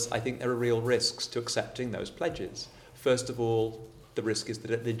 because I think there are real risks to accepting those pledges. First of all, the risk is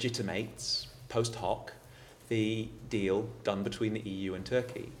that it legitimates, post hoc, the deal done between the EU and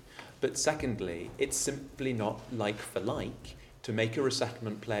Turkey. But secondly, it's simply not like for like to make a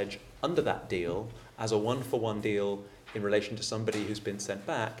resettlement pledge under that deal as a one-for-one deal in relation to somebody who's been sent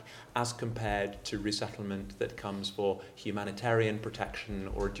back, as compared to resettlement that comes for humanitarian protection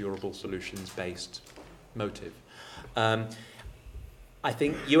or a durable solutions-based motive. I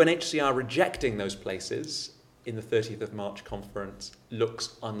think UNHCR rejecting those places in the 30th of March conference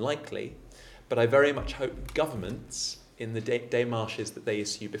looks unlikely, but I very much hope governments in the démarches that they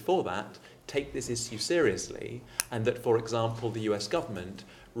issue before that take this issue seriously, and that, for example, the US government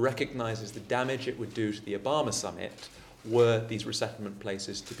recognises the damage it would do to the Obama summit were these resettlement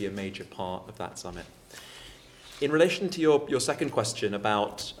places to be a major part of that summit. In relation to your second question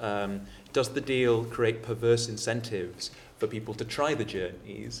about does the deal create perverse incentives for people to try the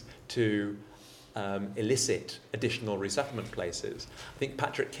journeys to elicit additional resettlement places, I think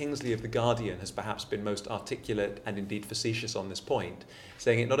Patrick Kingsley of The Guardian has perhaps been most articulate and indeed facetious on this point,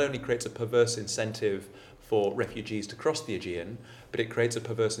 saying it not only creates a perverse incentive for refugees to cross the Aegean, but it creates a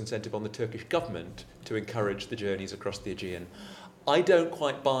perverse incentive on the Turkish government to encourage the journeys across the Aegean. I don't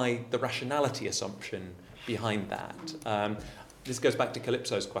quite buy the rationality assumption behind that. This goes back to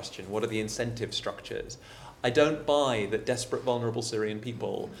Calypso's question, what are the incentive structures? I don't buy that desperate, vulnerable Syrian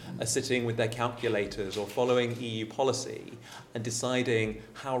people are sitting with their calculators or following EU policy and deciding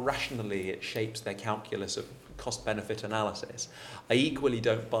how rationally it shapes their calculus of cost-benefit analysis. I equally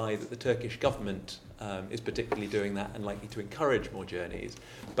don't buy that the Turkish government is particularly doing that and likely to encourage more journeys.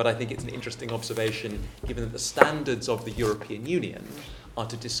 But I think it's an interesting observation, given that the standards of the European Union are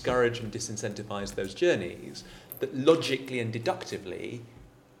to discourage and disincentivize those journeys, that logically and deductively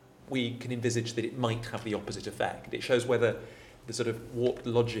we can envisage that it might have the opposite effect. It shows whether the sort of warped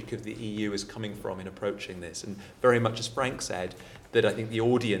logic of the EU is coming from in approaching this. And very much as Frank said, that I think the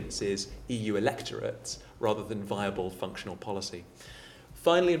audience is EU electorates rather than viable functional policy.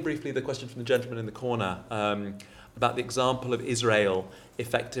 Finally and briefly, the question from the gentleman in the corner about the example of Israel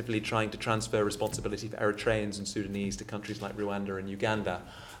effectively trying to transfer responsibility for Eritreans and Sudanese to countries like Rwanda and Uganda.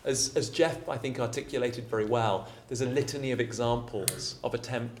 As Jeff, I think, articulated very well, there's a litany of examples of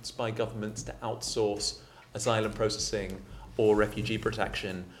attempts by governments to outsource asylum processing or refugee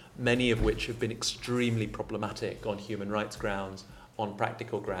protection, many of which have been extremely problematic on human rights grounds, on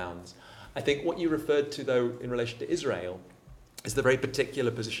practical grounds. I think what you referred to, though, in relation to Israel, is the very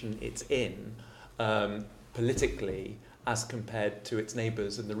particular position it's in politically as compared to its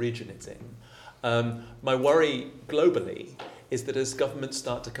neighbours in the region it's in. My worry globally is that as governments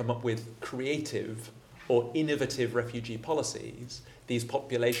start to come up with creative or innovative refugee policies, these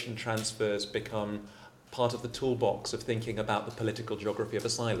population transfers become part of the toolbox of thinking about the political geography of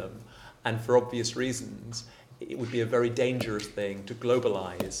asylum. And for obvious reasons, it would be a very dangerous thing to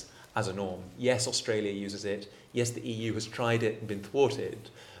globalise as a norm. Yes, Australia uses it. Yes, the EU has tried it and been thwarted.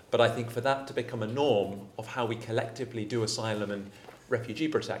 But I think for that to become a norm of how we collectively do asylum and refugee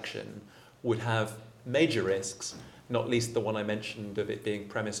protection would have major risks, not least the one I mentioned of it being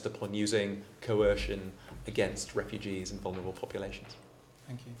premised upon using coercion against refugees and vulnerable populations.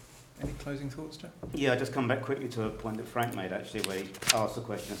 Thank you. Any closing thoughts, Joe? Yeah, I'll just come back quickly to a point that Frank made, actually, where he asked the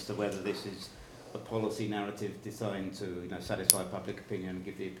question as to whether this is a policy narrative designed to satisfy public opinion and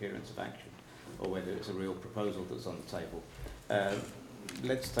give the appearance of action, or whether it's a real proposal that's on the table.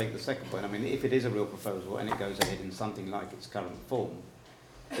 Let's take the second point. I mean, if it is a real proposal and it goes ahead in something like its current form,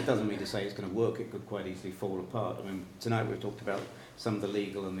 it doesn't mean to say it's going to work. It could quite easily fall apart. I mean, tonight we've talked about some of the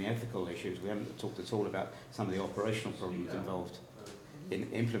legal and the ethical issues. We haven't talked at all about some of the operational problems involved in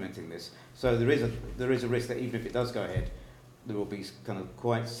implementing this. So there is a risk that even if it does go ahead, there will be kind of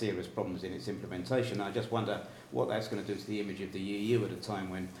quite serious problems in its implementation. I just wonder what that's going to do to the image of the EU at a time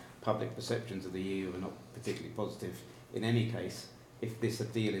when public perceptions of the EU are not particularly positive in any case. If this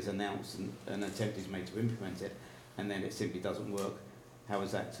deal is announced and an attempt is made to implement it, and then it simply doesn't work, how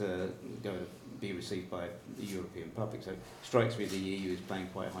is that going to be received by the European public? So it strikes me the EU is playing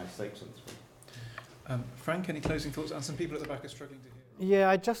quite high stakes on this one. Frank, any closing thoughts? And some people at the back are struggling to hear.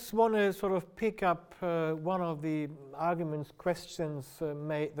 Yeah, I just want to sort of pick up one of the arguments, questions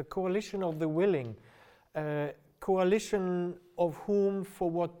made, the coalition of the willing. Coalition of whom, for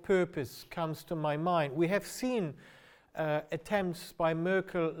what purpose, comes to my mind. We have seen attempts by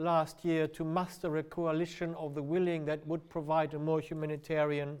Merkel last year to muster a coalition of the willing that would provide a more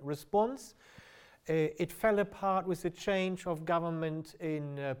humanitarian response. It fell apart with the change of government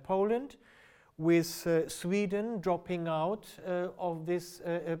in Poland, with Sweden dropping out of this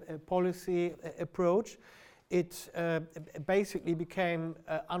policy approach. It basically became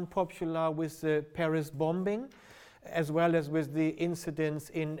unpopular with the Paris bombing, as well as with the incidents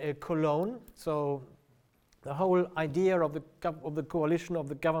in Cologne. So the whole idea of the coalition of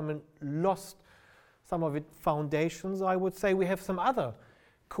the government lost some of its foundations, I would say. We have some other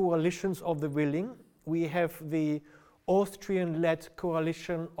coalitions of the willing. We have the Austrian-led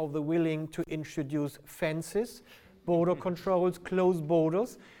coalition of the willing to introduce fences, border controls, closed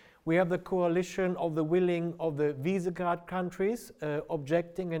borders. We have the coalition of the willing of the Visegrad countries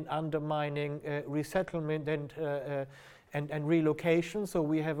objecting and undermining resettlement and relocation. So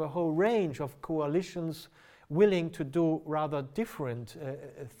we have a whole range of coalitions willing to do rather different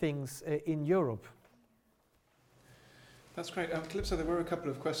things in Europe. That's great. Calypso, there were a couple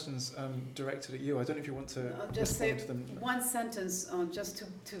of questions directed at you. I don't know if you want to I'll just say respond to them. one sentence just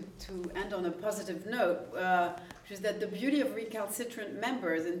to end on a positive note, which is that the beauty of recalcitrant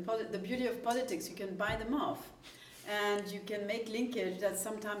members and the beauty of politics, you can buy them off. And you can make linkage that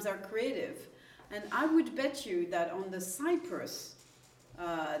sometimes are creative. And I would bet you that on the Cyprus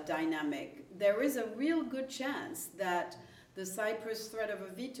dynamic, there is a real good chance that the Cyprus threat of a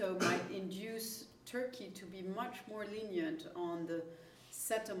veto might induce Turkey to be much more lenient on the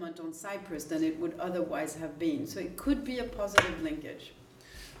settlement on Cyprus than it would otherwise have been. So it could be a positive linkage.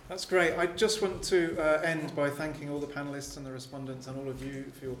 That's great. I just want to end by thanking all the panellists and the respondents and all of you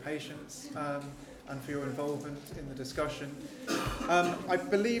for your patience and for your involvement in the discussion. I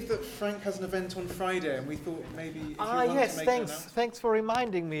believe that Frank has an event on Friday, and we thought maybe if you want to make an announcement. Thanks for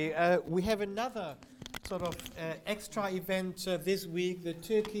reminding me. We have another sort of extra event this week. The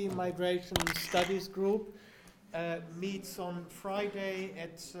Turkey Migration Studies Group meets on Friday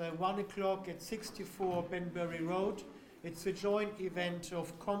at 1 o'clock at 64 Benbury Road. It's a joint event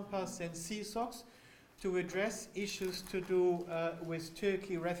of Compass and CSOX to address issues to do with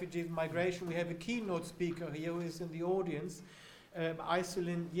Turkey refugee migration. We have a keynote speaker here who is in the audience,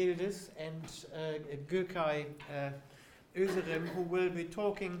 Ayselin Yildiz and Gökay Özerem, who will be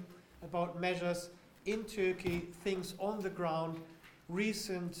talking about measures in Turkey, things on the ground,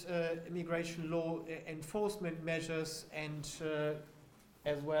 recent immigration law enforcement measures, and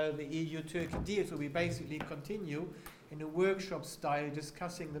as well the EU-Turkey deal. So we basically continue in a workshop style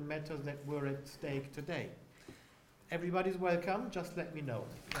discussing the matters that were at stake today. Everybody's welcome, just let me know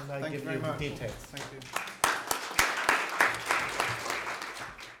and I'll give you the details. Thank you.